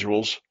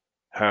individuals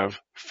have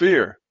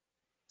fear.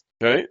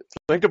 Okay?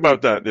 Think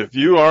about that. If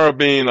you are a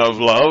being of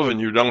love and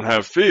you don't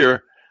have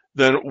fear,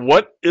 then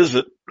what is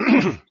it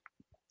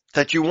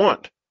that you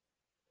want?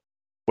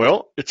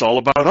 Well, it's all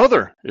about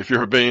other. If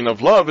you're a being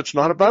of love, it's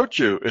not about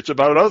you. It's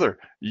about other.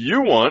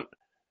 You want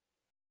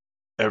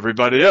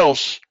everybody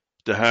else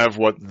to have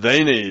what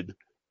they need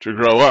to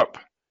grow up.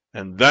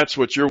 And that's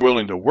what you're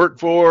willing to work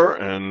for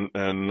and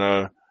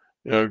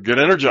get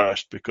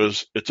energized,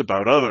 because it's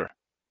about other.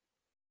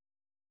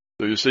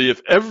 So you see,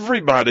 if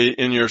everybody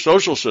in your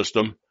social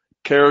system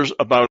cares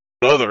about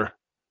other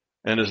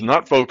and is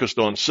not focused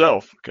on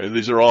self, okay,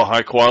 these are all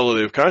high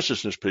quality of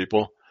consciousness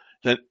people,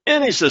 then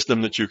any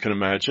system that you can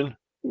imagine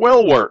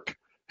will work.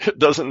 It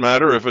doesn't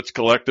matter if it's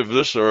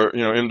collectivist or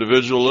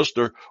individualist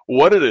or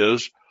what it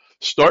is.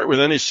 Start with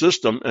any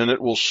system and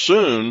it will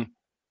soon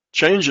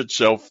change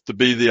itself to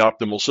be the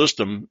optimal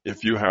system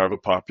if you have a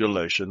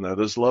population that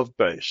is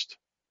love-based.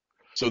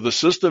 So the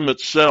system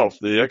itself,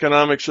 the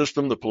economic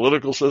system, the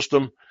political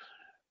system,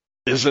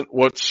 isn't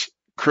what's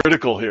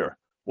critical here.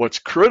 What's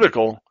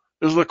critical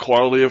is the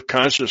quality of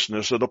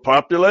consciousness of the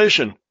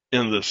population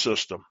in this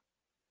system.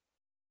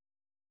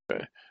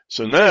 Okay.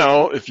 So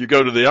now, if you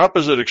go to the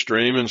opposite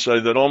extreme and say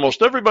that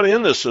almost everybody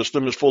in this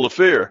system is full of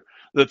fear,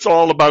 that's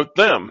all about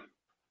them,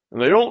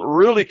 and they don't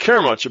really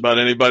care much about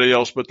anybody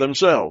else but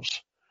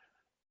themselves,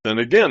 then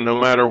again, no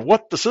matter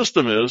what the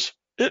system is,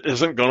 it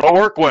isn't going to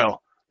work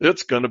well.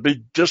 It's going to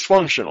be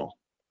dysfunctional.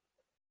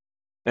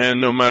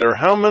 And no matter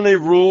how many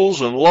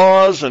rules and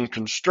laws and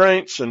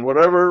constraints and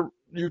whatever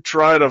you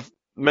try to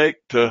make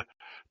to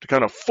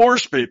kind of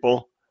force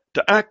people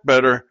to act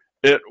better,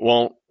 it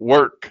won't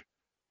work,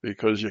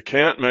 because you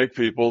can't make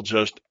people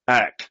just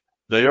act.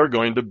 They are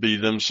going to be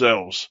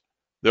themselves.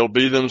 They'll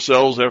be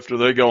themselves after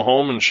they go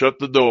home and shut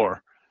the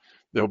door.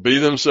 They'll be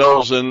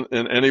themselves in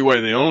any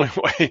way. The only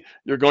way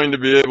you're going to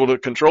be able to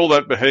control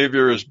that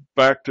behavior is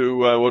back to,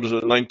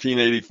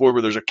 1984,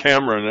 where there's a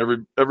camera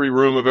in every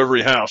room of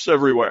every house,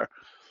 everywhere.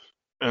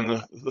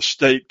 And the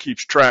state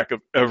keeps track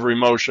of every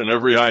motion,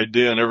 every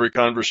idea, and every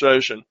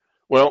conversation.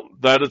 Well,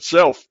 that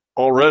itself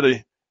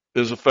already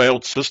is a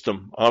failed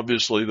system.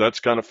 Obviously, that's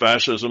kind of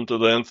fascism to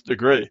the nth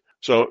degree.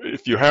 So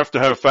if you have to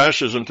have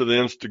fascism to the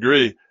nth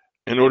degree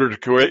in order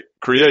to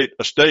create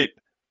a state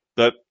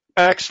that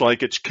acts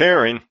like it's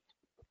caring,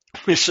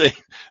 you see,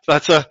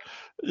 that's an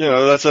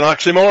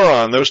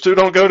oxymoron. Those two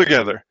don't go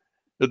together.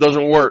 It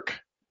doesn't work.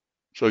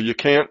 So you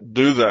can't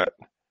do that.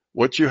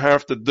 What you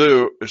have to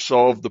do is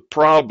solve the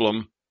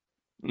problem,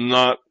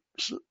 not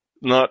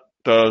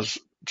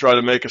try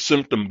to make a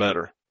symptom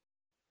better.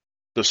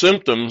 The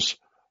symptoms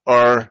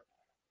are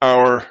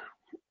our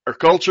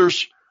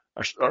cultures,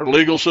 our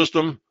legal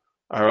system,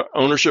 our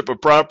ownership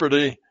of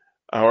property,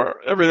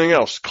 our everything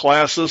else,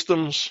 class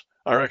systems,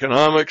 our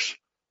economics.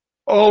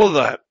 All of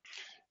that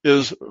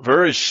is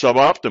very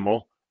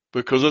suboptimal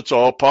because it's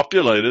all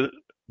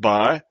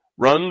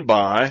run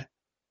by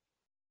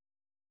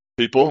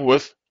people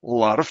with a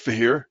lot of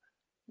fear,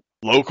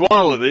 low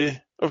quality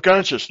of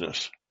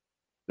consciousness.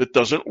 It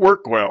doesn't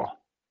work well.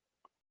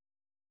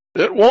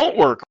 It won't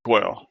work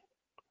well.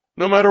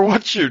 No matter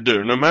what you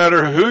do, no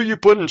matter who you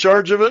put in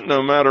charge of it,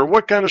 no matter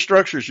what kind of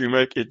structures you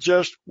make, it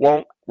just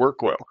won't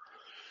work well.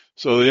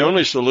 So the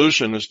only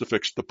solution is to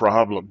fix the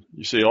problem.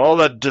 You see, all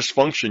that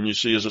dysfunction you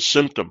see is a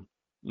symptom,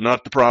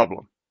 not the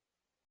problem.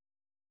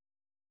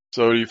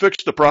 So you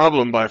fix the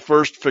problem by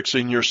first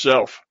fixing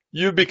yourself.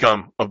 You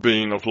become a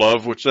being of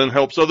love, which then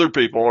helps other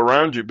people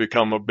around you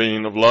become a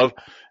being of love.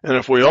 And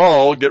if we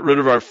all get rid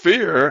of our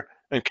fear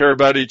and care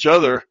about each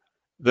other,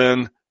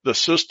 then the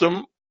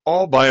system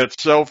all by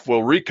itself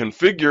will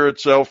reconfigure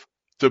itself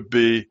to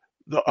be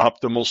the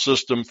optimal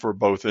system for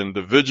both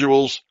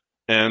individuals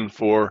and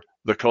for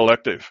the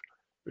collective.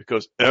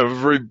 Because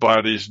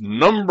everybody's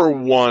number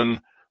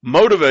one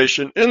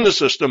motivation in the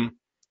system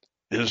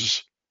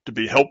is to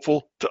be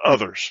helpful to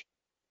others.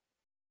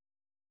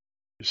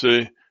 You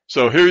see?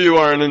 So here you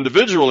are, an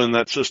individual in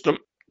that system,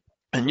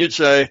 and you'd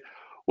say,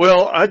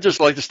 well, I'd just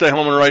like to stay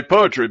home and write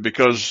poetry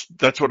because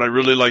that's what I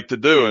really like to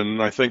do,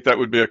 and I think that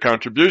would be a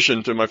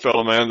contribution to my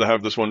fellow man to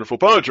have this wonderful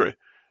poetry.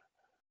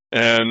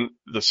 And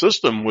the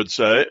system would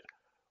say,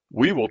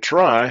 we will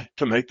try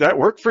to make that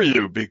work for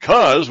you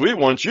because we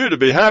want you to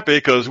be happy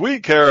because we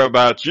care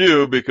about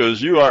you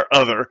because you are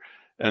other,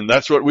 and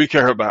that's what we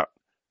care about.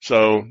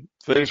 So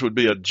things would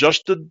be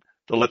adjusted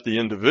to let the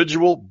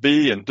individual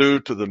be and do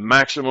to the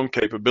maximum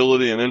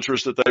capability and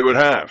interest that they would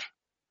have.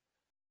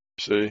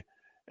 See?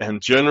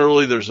 And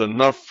generally there's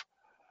enough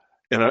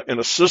in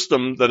a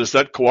system that is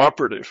that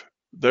cooperative.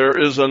 There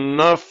is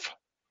enough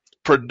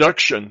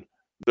production.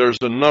 There's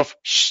enough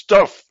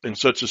stuff in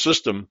such a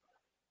system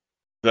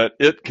that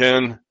it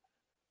can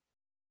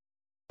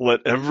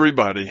let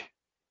everybody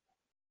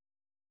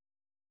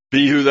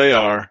be who they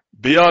are,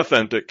 be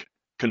authentic,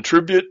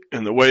 contribute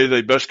in the way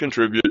they best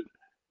contribute,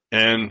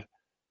 and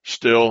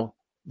still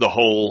the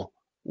whole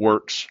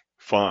works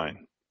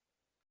fine.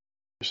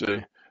 You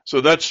see?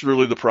 So that's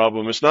really the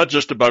problem. It's not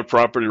just about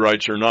property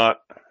rights or not.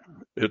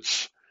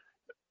 It's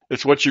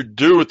what you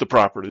do with the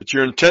property. It's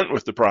your intent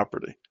with the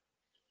property.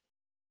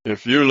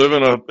 If you live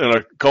in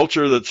a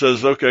culture that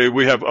says, okay,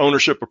 we have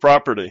ownership of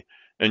property,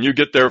 and you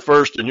get there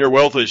first and you're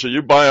wealthy, so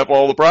you buy up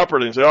all the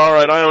property and say, all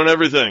right, I own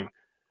everything.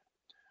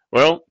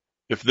 Well,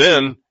 if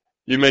then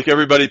you make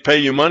everybody pay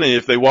you money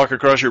if they walk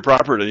across your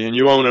property and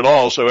you own it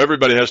all, so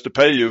everybody has to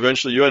pay you,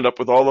 eventually you end up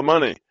with all the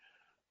money.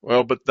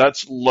 Well, but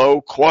that's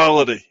low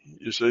quality.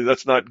 You see,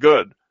 that's not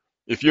good.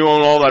 If you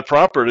own all that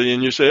property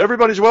and you say,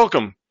 everybody's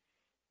welcome,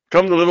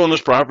 come to live on this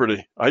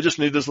property. I just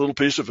need this little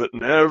piece of it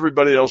and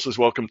everybody else is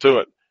welcome to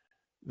it.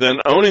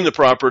 Then owning the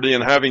property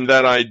and having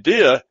that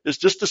idea is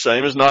just the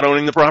same as not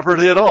owning the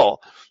property at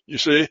all. You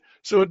see,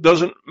 so it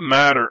doesn't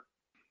matter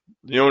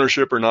the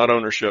ownership or not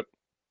ownership.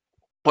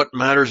 What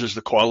matters is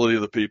the quality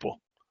of the people.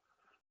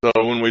 So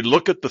when we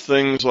look at the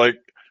things like,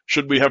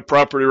 should we have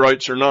property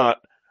rights or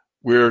not,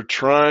 we're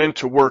trying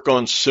to work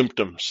on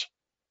symptoms,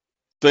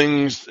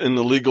 things in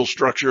the legal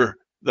structure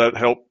that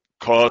help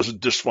cause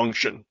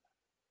dysfunction.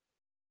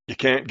 You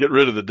can't get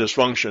rid of the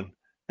dysfunction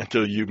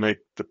until you make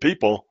the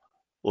people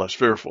less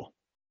fearful.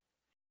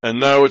 And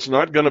no, it's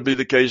not going to be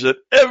the case that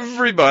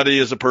everybody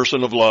is a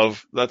person of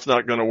love. That's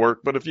not going to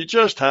work. But if you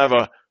just have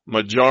a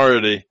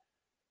majority,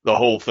 the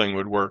whole thing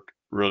would work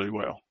really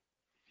well.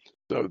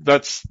 So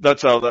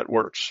that's how that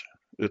works.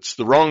 It's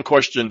the wrong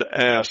question to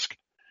ask.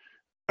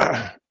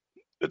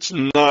 It's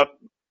not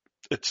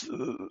it's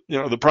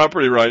the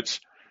property rights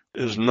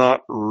is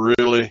not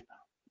really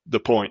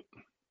the point.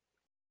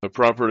 The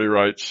property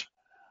rights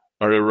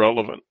are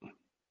irrelevant.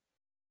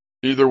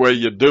 Either way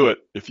you do it,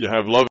 if you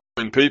have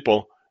loving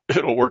people,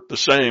 it'll work the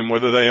same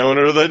whether they own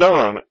it or they don't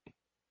own it.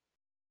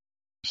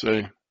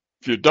 See,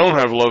 if you don't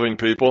have loving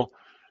people,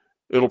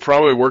 it'll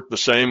probably work the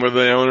same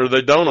whether they own it or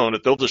they don't own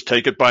it. They'll just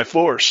take it by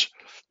force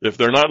if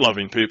they're not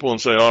loving people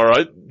and say, all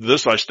right,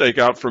 this I stake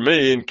out for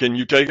me, and can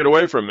you take it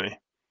away from me?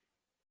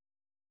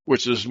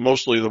 Which is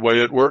mostly the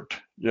way it worked,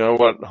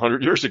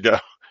 100 years ago.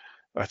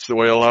 That's the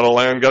way a lot of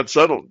land got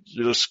settled.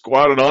 You just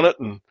squatted on it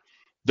and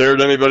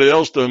dared anybody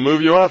else to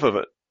move you off of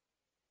it.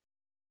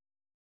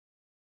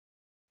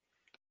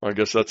 I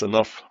guess that's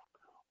enough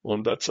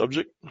on that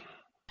subject.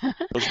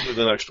 Let's do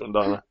the next one,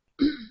 Donna.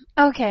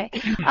 Okay.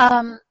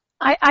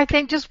 I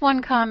think just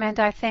one comment.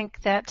 I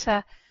think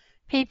that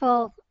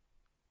people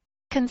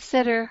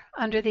consider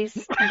under the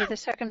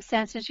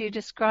circumstances you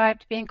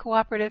described, being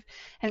cooperative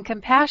and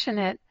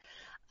compassionate,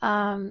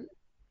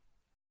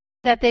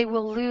 that they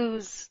will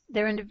lose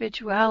their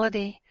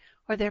individuality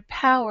or their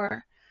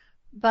power.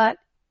 But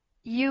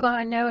you,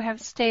 I know, have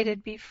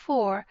stated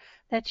before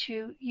that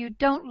you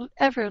don't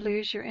ever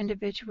lose your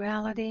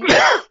individuality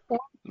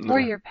or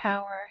your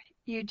power.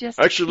 You just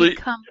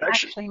become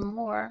actually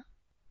more.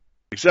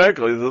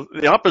 Exactly.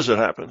 The opposite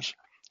happens.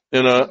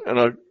 In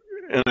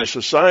a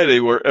society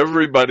where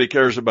everybody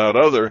cares about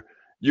other,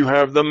 you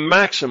have the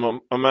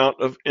maximum amount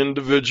of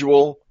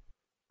individuality.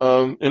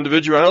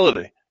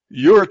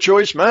 Your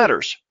choice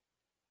matters.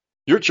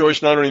 Your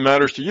choice not only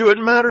matters to you, it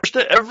matters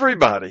to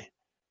everybody,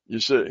 you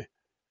see.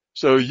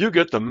 So you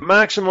get the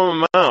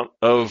maximum amount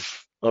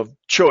of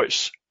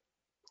choice,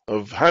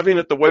 of having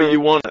it the way you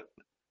want it.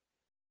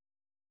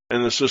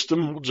 And the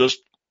system will just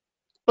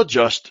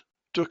adjust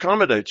to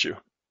accommodate you.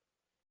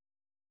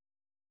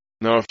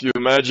 Now, if you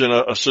imagine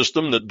a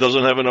system that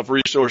doesn't have enough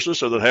resources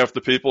so that half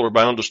the people are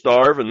bound to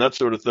starve and that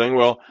sort of thing,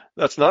 well,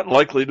 that's not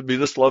likely to be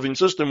this loving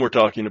system we're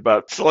talking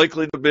about. It's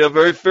likely to be a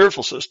very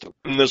fearful system.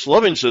 In this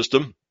loving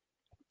system,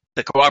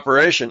 the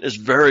cooperation is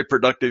very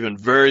productive and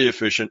very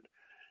efficient.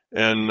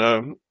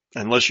 And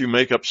unless you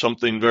make up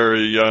something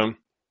very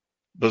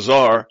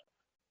bizarre,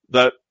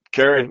 that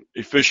caring,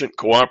 efficient,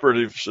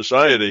 cooperative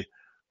society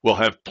will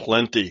have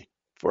plenty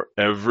for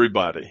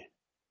everybody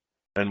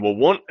and will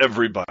want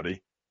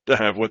everybody to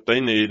have what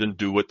they need and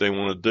do what they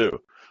want to do.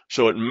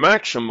 So it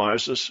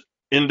maximizes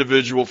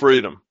individual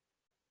freedom,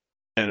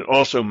 and it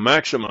also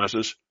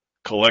maximizes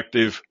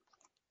collective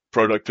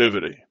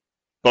productivity.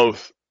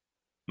 Both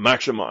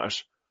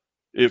maximize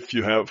if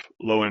you have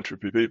low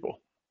entropy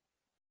people.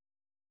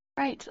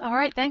 Right. All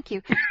right. Thank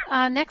you.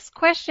 Next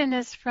question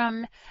is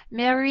from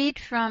Merit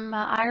from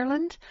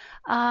Ireland.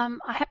 I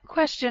have a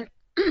question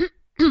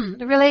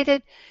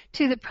related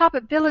to the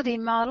probability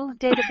model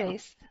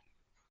database.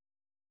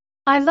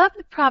 I love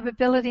the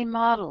probability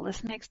model.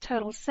 This makes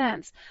total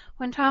sense.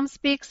 When Tom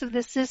speaks of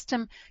the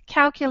system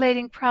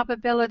calculating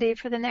probability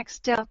for the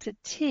next delta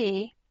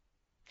t,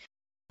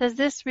 does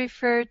this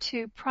refer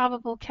to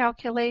probable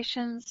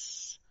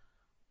calculations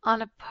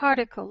on a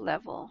particle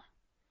level?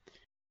 I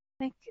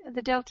think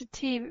the delta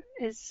t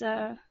is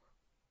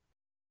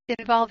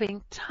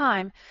involving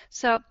time.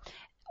 So,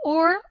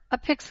 or a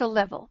pixel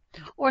level,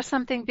 or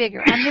something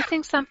bigger. I'm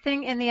missing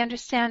something in the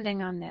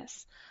understanding on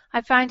this. I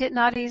find it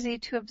not easy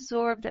to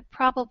absorb that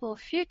probable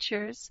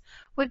futures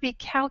would be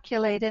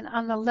calculated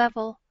on the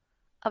level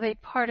of a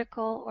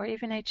particle or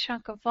even a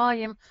chunk of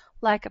volume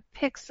like a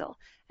pixel,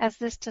 as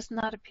this does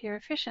not appear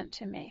efficient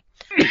to me.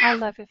 I'd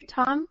love if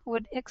Tom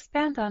would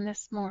expand on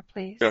this more,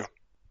 please.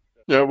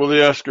 Yeah, well,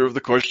 the asker of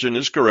the question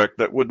is correct.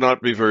 That would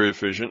not be very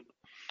efficient.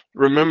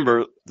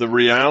 Remember, the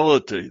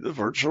reality, the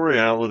virtual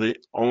reality,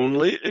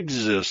 only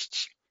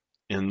exists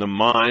in the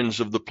minds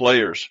of the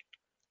players.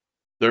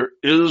 There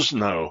is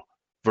no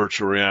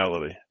virtual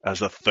reality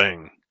as a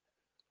thing.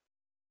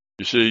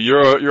 You see,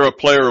 you're a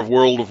player of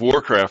World of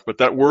Warcraft, but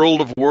that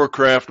World of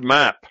Warcraft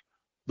map,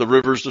 the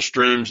rivers, the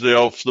streams, the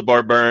elves, the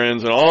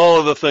barbarians, and all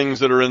of the things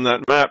that are in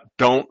that map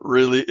don't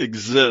really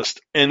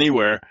exist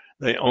anywhere.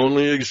 They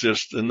only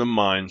exist in the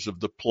minds of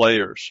the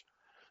players.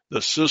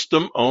 The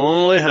system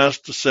only has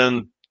to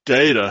send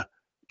data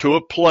to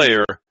a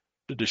player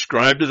to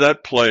describe to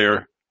that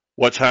player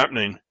what's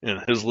happening in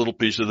his little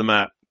piece of the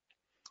map.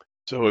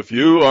 So if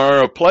you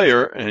are a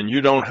player and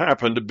you don't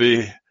happen to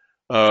be,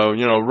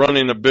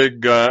 running a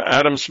big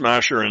atom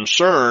smasher in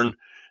CERN,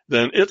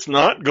 then it's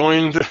not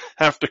going to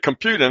have to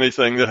compute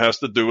anything that has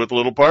to do with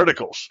little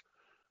particles.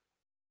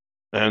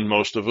 And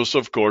most of us,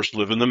 of course,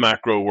 live in the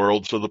macro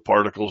world, so the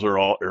particles are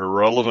all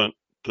irrelevant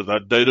to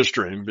that data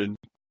stream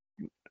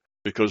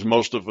because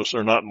most of us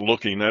are not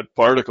looking at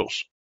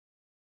particles.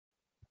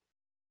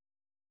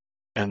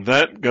 And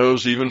that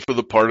goes even for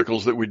the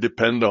particles that we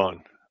depend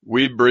on.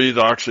 We breathe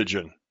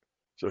oxygen.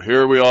 So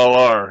here we all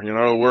are,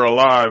 we're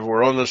alive,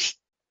 we're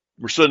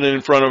sitting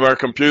in front of our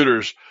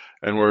computers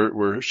and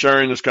we're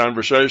sharing this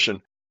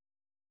conversation.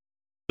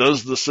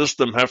 Does the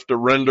system have to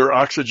render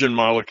oxygen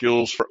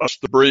molecules for us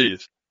to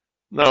breathe?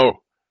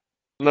 No.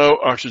 No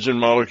oxygen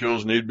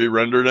molecules need be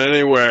rendered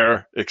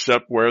anywhere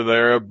except where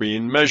they're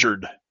being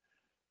measured.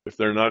 If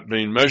they're not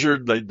being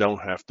measured, they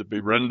don't have to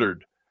be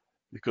rendered.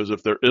 Because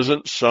if there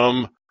isn't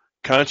some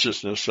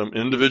consciousness, some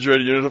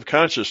individuated unit of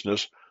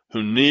consciousness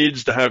who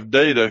needs to have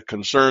data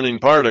concerning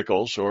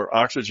particles or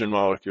oxygen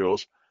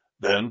molecules,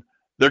 then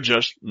they're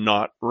just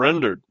not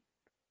rendered.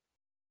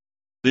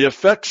 The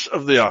effects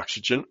of the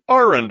oxygen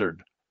are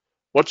rendered.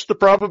 What's the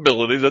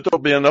probability that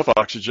there'll be enough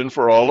oxygen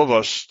for all of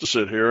us to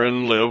sit here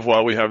and live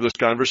while we have this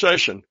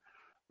conversation?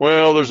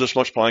 Well, there's this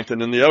much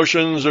plankton in the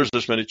oceans, there's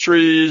this many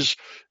trees,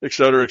 et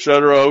cetera, et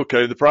cetera.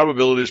 Okay, the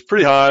probability is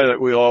pretty high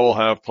that we all will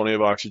have plenty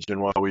of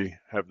oxygen while we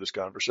have this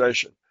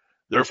conversation.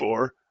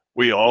 Therefore,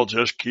 we all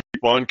just keep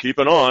on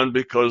keeping on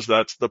because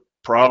that's the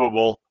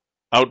probable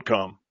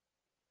outcome.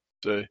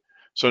 See?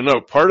 So no,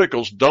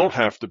 particles don't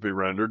have to be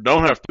rendered,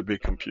 don't have to be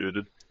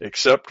computed,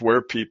 except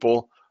where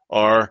people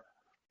are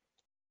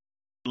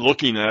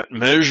looking at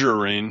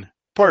measuring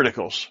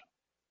particles.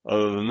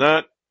 Other than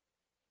that,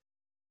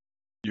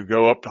 you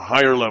go up to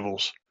higher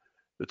levels.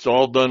 It's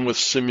all done with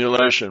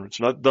simulation. It's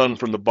not done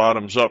from the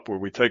bottoms up where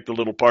we take the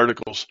little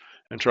particles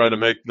and try to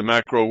make the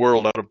macro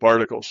world out of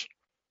particles.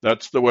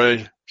 That's the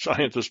way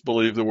scientists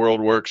believe the world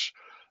works,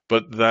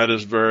 but that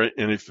is very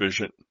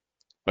inefficient.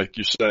 Like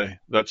you say,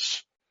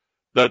 that's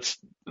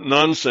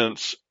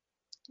nonsense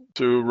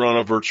to run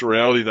a virtual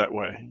reality that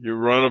way. You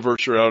run a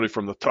virtual reality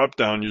from the top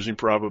down using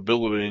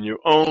probability, and you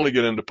only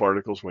get into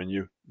particles when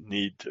you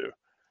need to.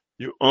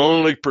 You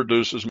only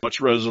produce as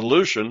much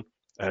resolution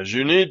as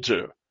you need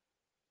to.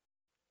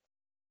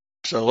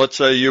 So let's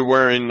say you're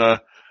wearing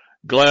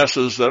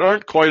glasses that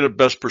aren't quite a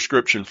best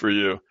prescription for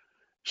you.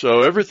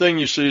 So everything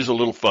you see is a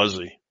little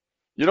fuzzy.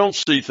 You don't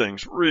see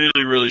things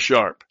really, really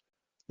sharp.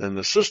 Then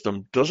the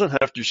system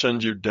doesn't have to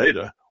send you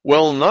data,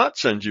 will not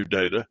send you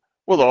data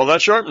with all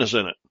that sharpness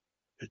in it.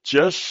 It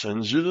just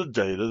sends you the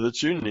data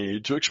that you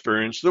need to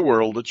experience the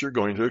world that you're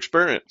going to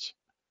experience.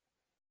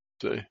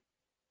 See?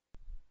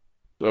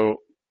 So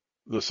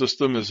the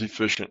system is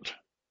efficient.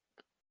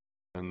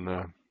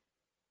 And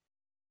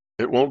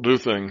it won't do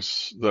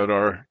things that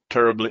are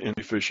terribly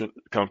inefficient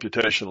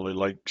computationally,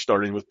 like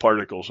starting with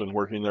particles and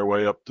working their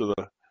way up to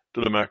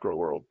the macro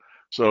world.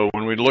 So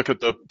when we look at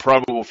the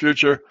probable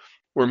future,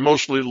 we're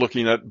mostly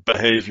looking at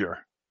behavior,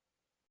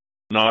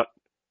 not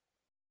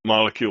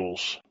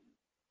molecules,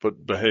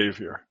 but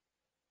behavior.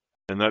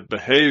 And that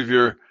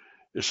behavior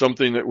is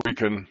something that we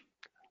can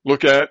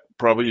look at,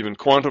 probably even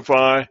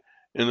quantify,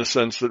 in the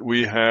sense that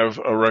we have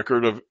a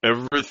record of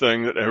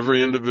everything that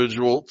every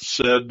individual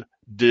said,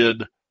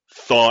 did,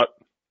 thought,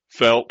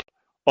 felt,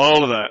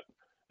 all of that.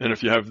 And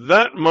if you have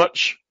that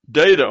much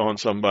data on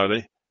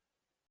somebody,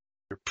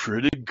 you're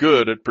pretty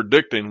good at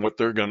predicting what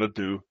they're going to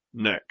do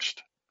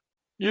next.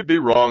 You'd be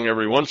wrong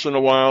every once in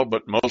a while,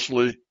 but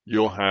mostly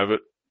you'll have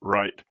it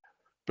right,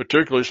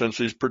 particularly since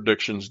these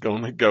predictions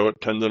only go at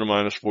 10 to the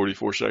minus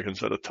 44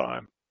 seconds at a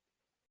time.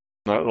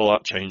 Not a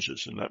lot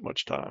changes in that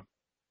much time.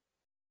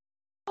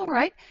 All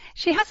right.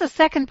 She has a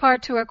second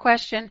part to her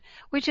question,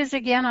 which is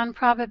again on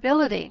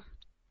probability.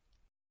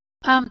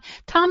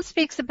 Tom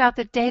speaks about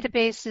the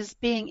databases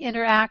being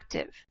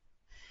interactive.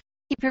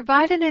 He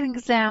provided an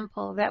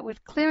example that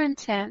with clear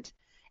intent,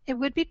 it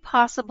would be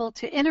possible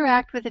to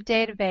interact with a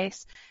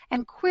database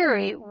and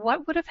query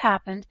what would have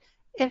happened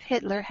if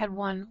Hitler had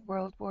won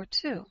World War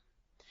II.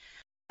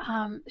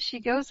 She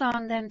goes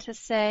on then to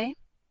say,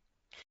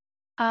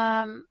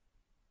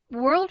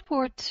 World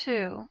War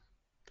II,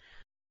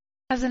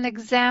 as an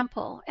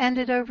example,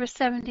 ended over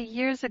 70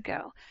 years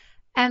ago.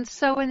 And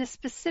so in a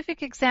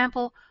specific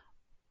example,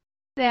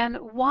 then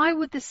why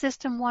would the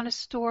system want to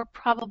store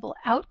probable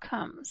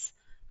outcomes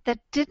that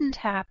didn't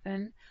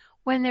happen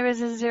when there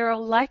is a zero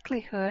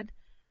likelihood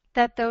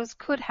that those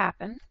could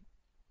happen,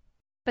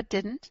 but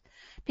didn't?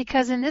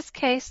 Because in this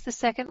case, the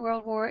Second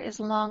World War is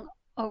long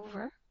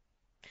over.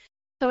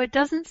 So it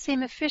doesn't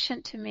seem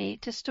efficient to me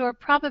to store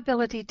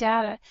probability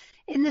data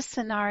in this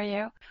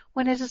scenario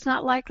when it is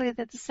not likely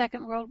that the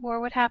Second World War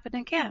would happen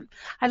again.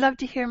 I'd love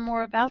to hear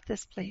more about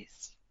this,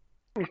 please.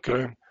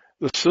 Okay.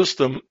 The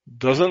system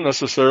doesn't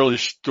necessarily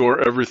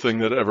store everything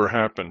that ever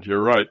happened.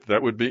 You're right.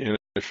 That would be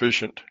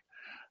inefficient.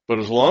 But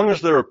as long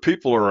as there are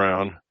people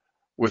around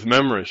with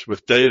memories,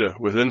 with data,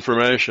 with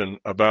information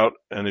about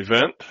an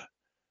event,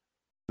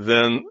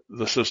 then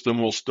the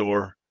system will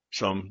store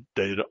some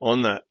data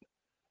on that.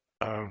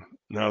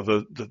 Now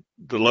the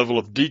level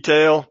of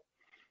detail,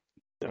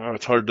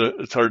 it's hard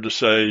to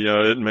say.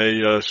 It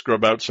may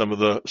scrub out some of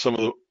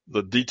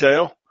the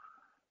detail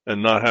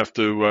and not have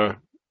to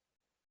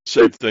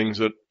save things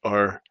that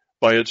are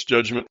by its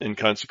judgment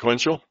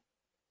inconsequential.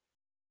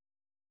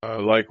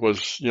 Like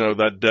was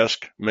that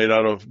desk made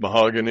out of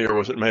mahogany or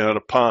was it made out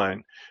of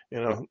pine?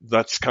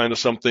 That's kind of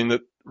something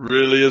that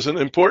really isn't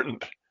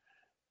important,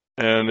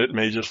 and it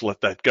may just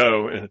let that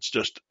go, and it's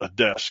just a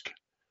desk.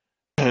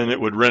 And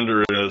it would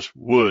render it as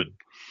wood,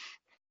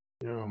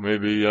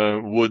 maybe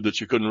wood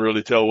that you couldn't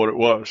really tell what it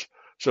was.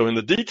 So in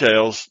the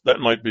details, that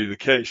might be the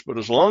case. But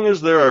as long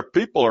as there are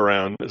people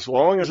around, as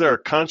long as there are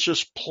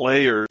conscious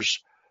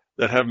players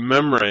that have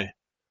memory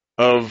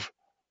of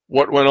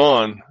what went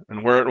on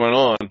and where it went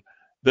on,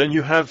 then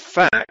you have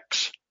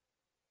facts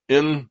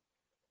in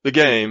the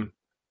game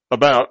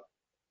about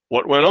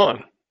what went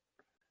on.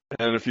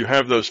 And if you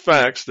have those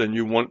facts, then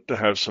you want to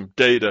have some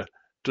data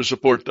to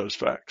support those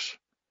facts.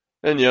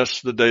 And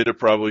yes, the data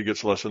probably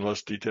gets less and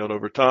less detailed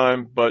over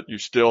time, but you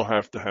still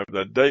have to have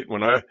that date.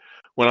 When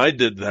I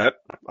did that,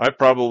 I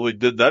probably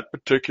did that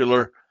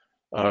particular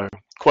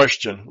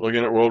question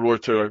looking at World War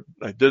II.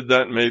 I did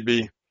that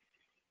maybe,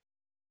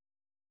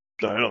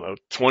 I don't know,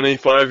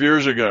 25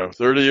 years ago,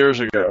 30 years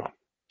ago.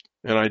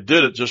 And I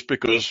did it just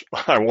because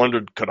I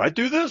wondered, could I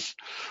do this?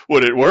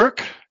 Would it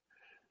work?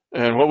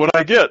 And what would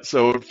I get?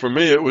 So for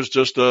me, it was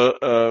just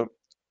an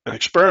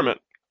experiment.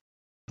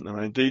 And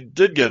I indeed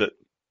did get it.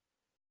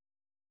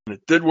 And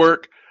it did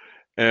work.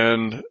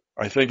 And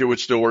I think it would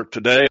still work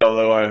today,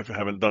 although I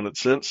haven't done it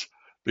since,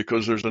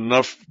 because there's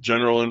enough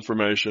general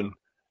information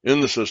in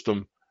the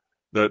system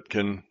that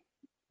can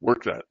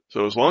work that.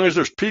 So as long as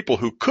there's people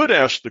who could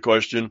ask the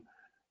question,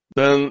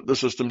 then the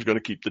system's going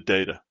to keep the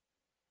data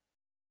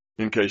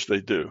in case they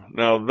do.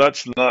 Now,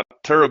 that's not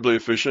terribly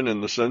efficient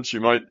in the sense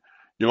you might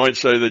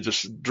say they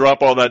just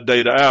drop all that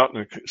data out,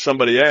 and if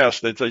somebody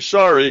asks, they'd say,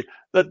 sorry,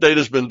 that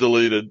data's been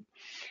deleted.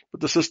 But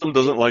the system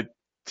doesn't like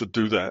to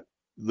do that.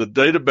 The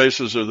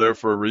databases are there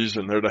for a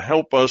reason. They're to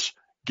help us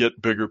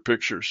get bigger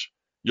pictures.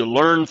 You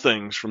learn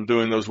things from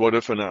doing those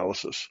what-if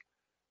analysis.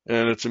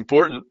 And it's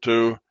important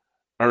to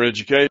our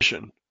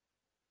education.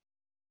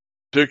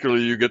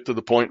 Particularly, you get to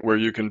the point where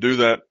you can do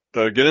that,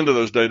 get into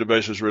those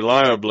databases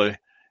reliably.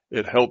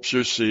 It helps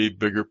you see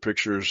bigger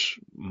pictures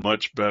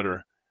much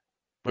better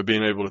by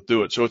being able to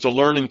do it. So it's a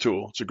learning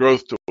tool. It's a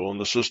growth tool. And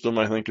the system,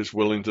 I think, is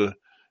willing to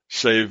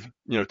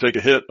take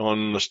a hit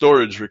on the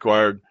storage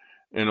required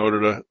in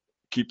order to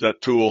keep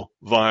that tool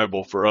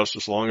viable for us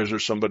as long as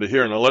there's somebody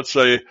here. Now, let's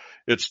say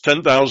it's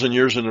 10,000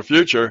 years in the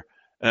future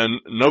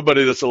and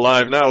nobody that's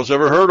alive now has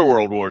ever heard of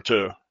World War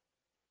II.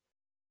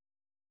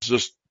 It's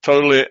just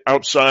totally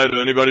outside of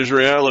anybody's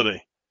reality.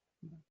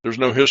 There's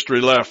no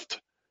history left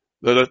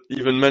that it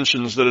even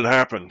mentions that it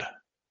happened.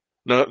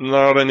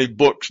 Not any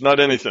books, not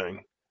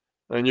anything.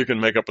 And you can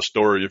make up a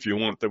story if you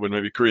want that would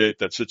maybe create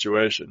that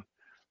situation.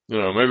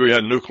 Maybe we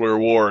had nuclear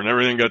war and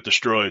everything got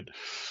destroyed.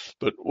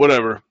 But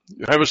whatever,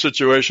 you have a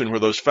situation where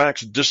those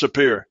facts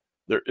disappear.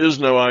 There is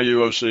no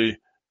IUOC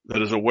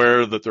that is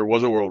aware that there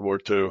was a World War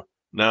II.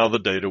 Now the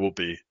data will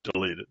be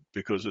deleted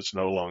because it's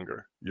no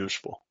longer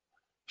useful.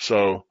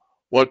 So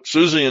what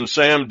Susie and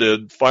Sam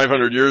did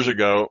 500 years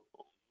ago,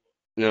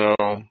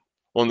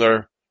 on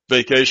their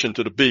vacation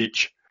to the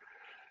beach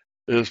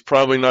is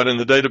probably not in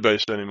the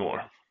database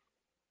anymore.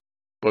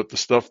 But the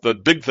stuff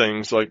that big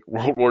things like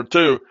World War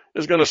II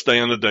is going to stay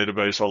in the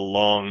database a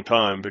long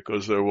time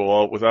because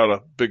without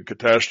a big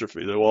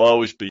catastrophe, there will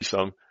always be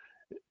some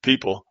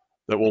people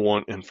that will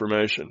want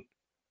information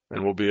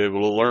and will be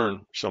able to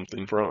learn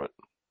something from it.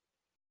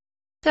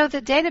 So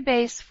the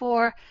database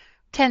for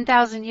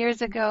 10,000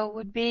 years ago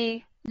would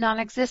be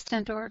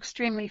non-existent or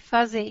extremely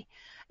fuzzy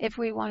if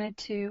we wanted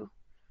to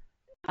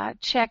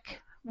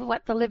check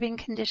what the living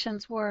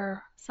conditions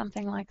were,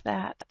 something like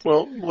that.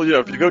 Well, yeah.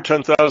 If you go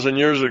 10,000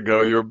 years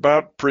ago, you're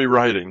about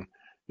pre-writing.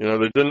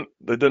 They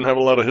didn't have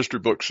a lot of history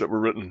books that were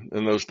written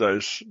in those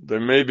days. They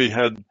maybe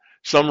had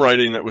some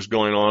writing that was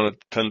going on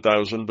at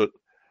 10,000, but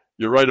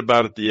you're right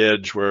about at the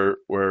edge where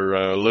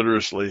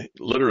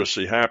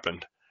literacy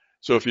happened.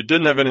 So if you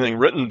didn't have anything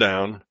written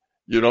down,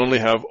 you'd only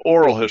have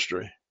oral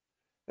history.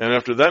 And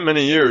after that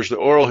many years, the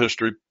oral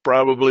history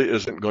probably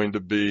isn't going to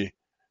be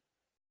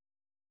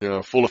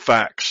full of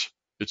facts.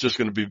 It's just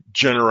going to be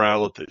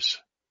generalities.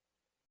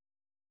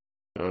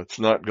 It's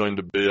not going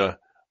to be a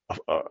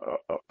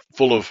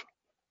full of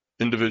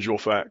individual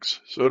facts.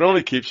 So it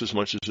only keeps as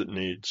much as it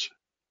needs.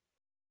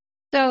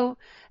 So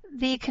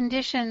the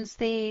conditions,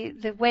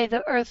 the way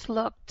the Earth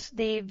looked,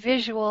 the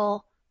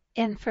visual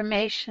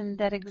information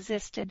that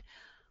existed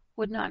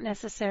would not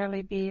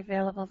necessarily be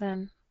available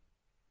then.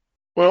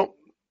 Well,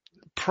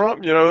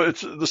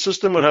 the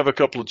system would have a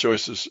couple of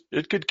choices.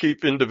 It could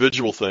keep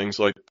individual things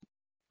like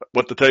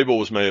what the table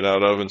was made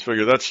out of and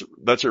figure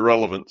that's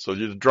irrelevant. So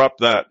you drop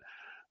that.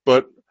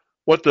 But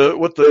what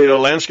the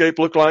landscape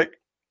looked like,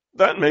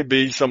 that may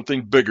be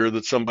something bigger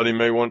that somebody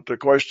may want to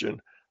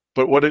question.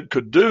 But what it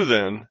could do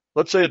then,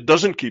 let's say it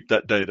doesn't keep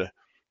that data,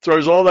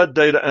 throws all that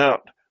data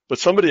out, but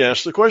somebody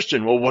asks the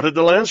question, well, what did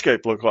the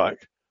landscape look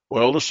like?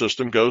 Well, the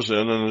system goes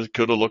in and it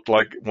could have looked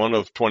like one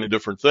of 20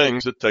 different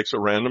things. It takes a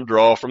random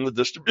draw from the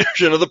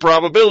distribution of the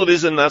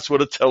probabilities, and that's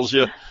what it tells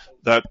you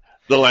that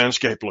the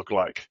landscape looked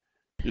like.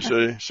 You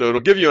see? So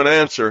it'll give you an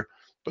answer,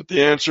 but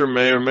the answer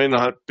may or may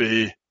not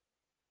be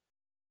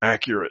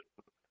accurate.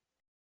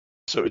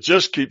 So it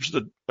just keeps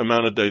the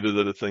amount of data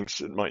that it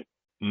thinks it might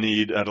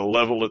need at a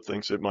level it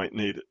thinks it might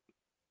need it.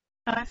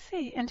 I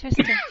see.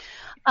 Interesting.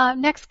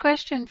 Next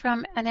question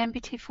from an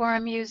NPT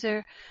forum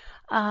user,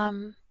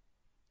 from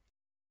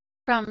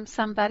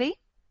somebody.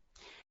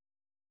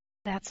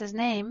 That's his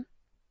name.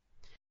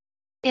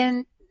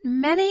 In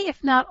many,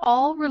 if not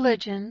all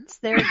religions,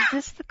 there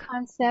exists the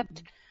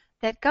concept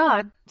that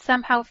God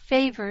somehow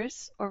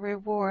favors or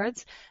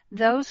rewards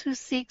those who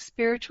seek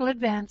spiritual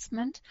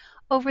advancement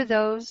over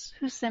those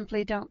who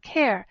simply don't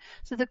care.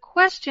 So the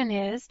question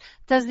is,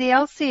 does the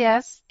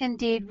LCS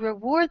indeed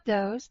reward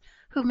those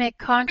who make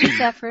conscious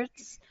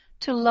efforts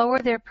to lower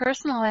their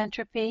personal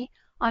entropy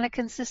on a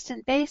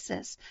consistent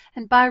basis?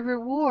 And by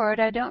reward,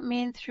 I don't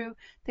mean through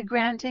the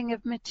granting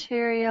of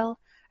material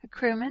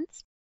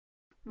accruements,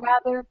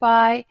 rather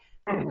by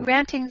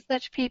granting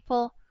such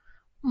people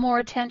more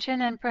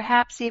attention and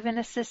perhaps even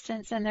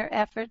assistance in their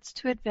efforts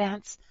to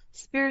advance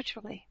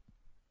spiritually.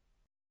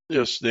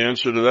 Yes, the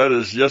answer to that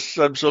is yes,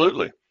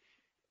 absolutely.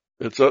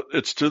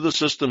 It's to the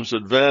system's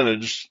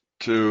advantage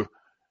to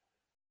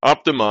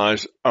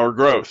optimize our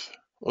growth.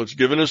 Well, it's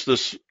given us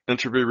this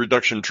entropy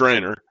reduction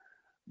trainer,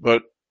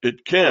 but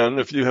it can,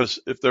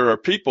 if there are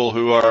people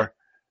who are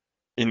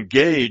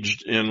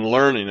engaged in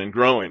learning and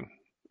growing,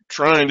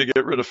 trying to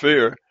get rid of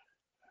fear,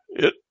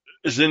 it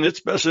is in its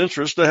best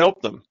interest to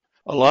help them.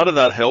 A lot of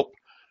that help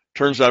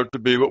turns out to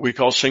be what we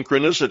call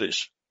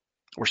synchronicities,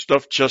 where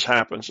stuff just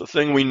happens. The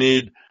thing we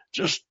need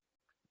just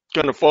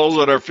kind of falls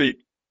at our feet,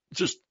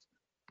 just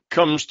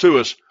comes to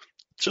us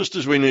just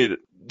as we need it.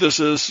 This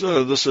is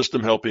the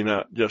system helping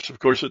out. Yes, of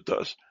course it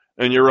does.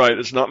 And you're right,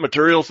 it's not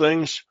material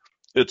things,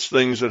 it's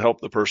things that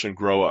help the person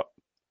grow up.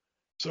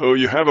 So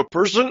you have a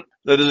person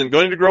that isn't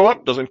going to grow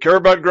up, doesn't care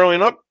about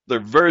growing up, they're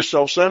very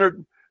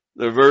self-centered,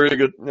 they're very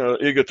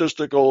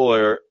egotistical,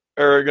 they're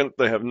arrogant,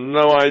 they have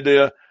no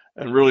idea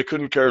and really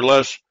couldn't care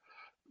less.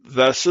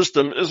 That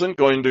system isn't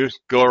going to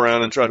go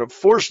around and try to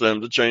force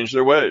them to change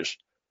their ways.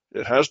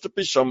 It has to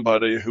be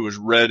somebody who is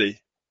ready.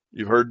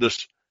 You've heard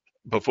this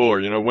before,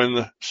 when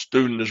the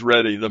student is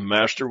ready, the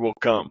master will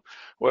come.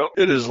 Well,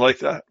 it is like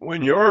that.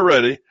 When you're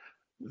ready,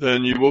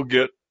 then you will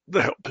get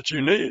the help that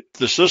you need. If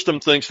the system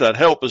thinks that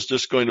help is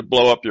just going to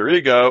blow up your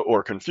ego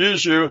or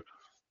confuse you,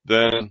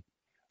 then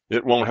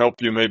it won't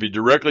help you maybe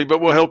directly,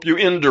 but will help you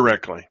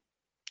indirectly.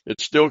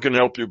 It still can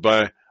help you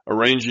by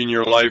arranging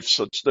your life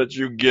such that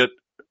you get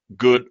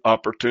good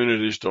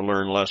opportunities to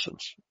learn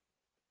lessons.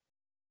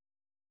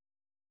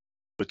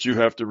 But you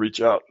have to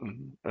reach out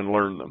and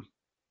learn them.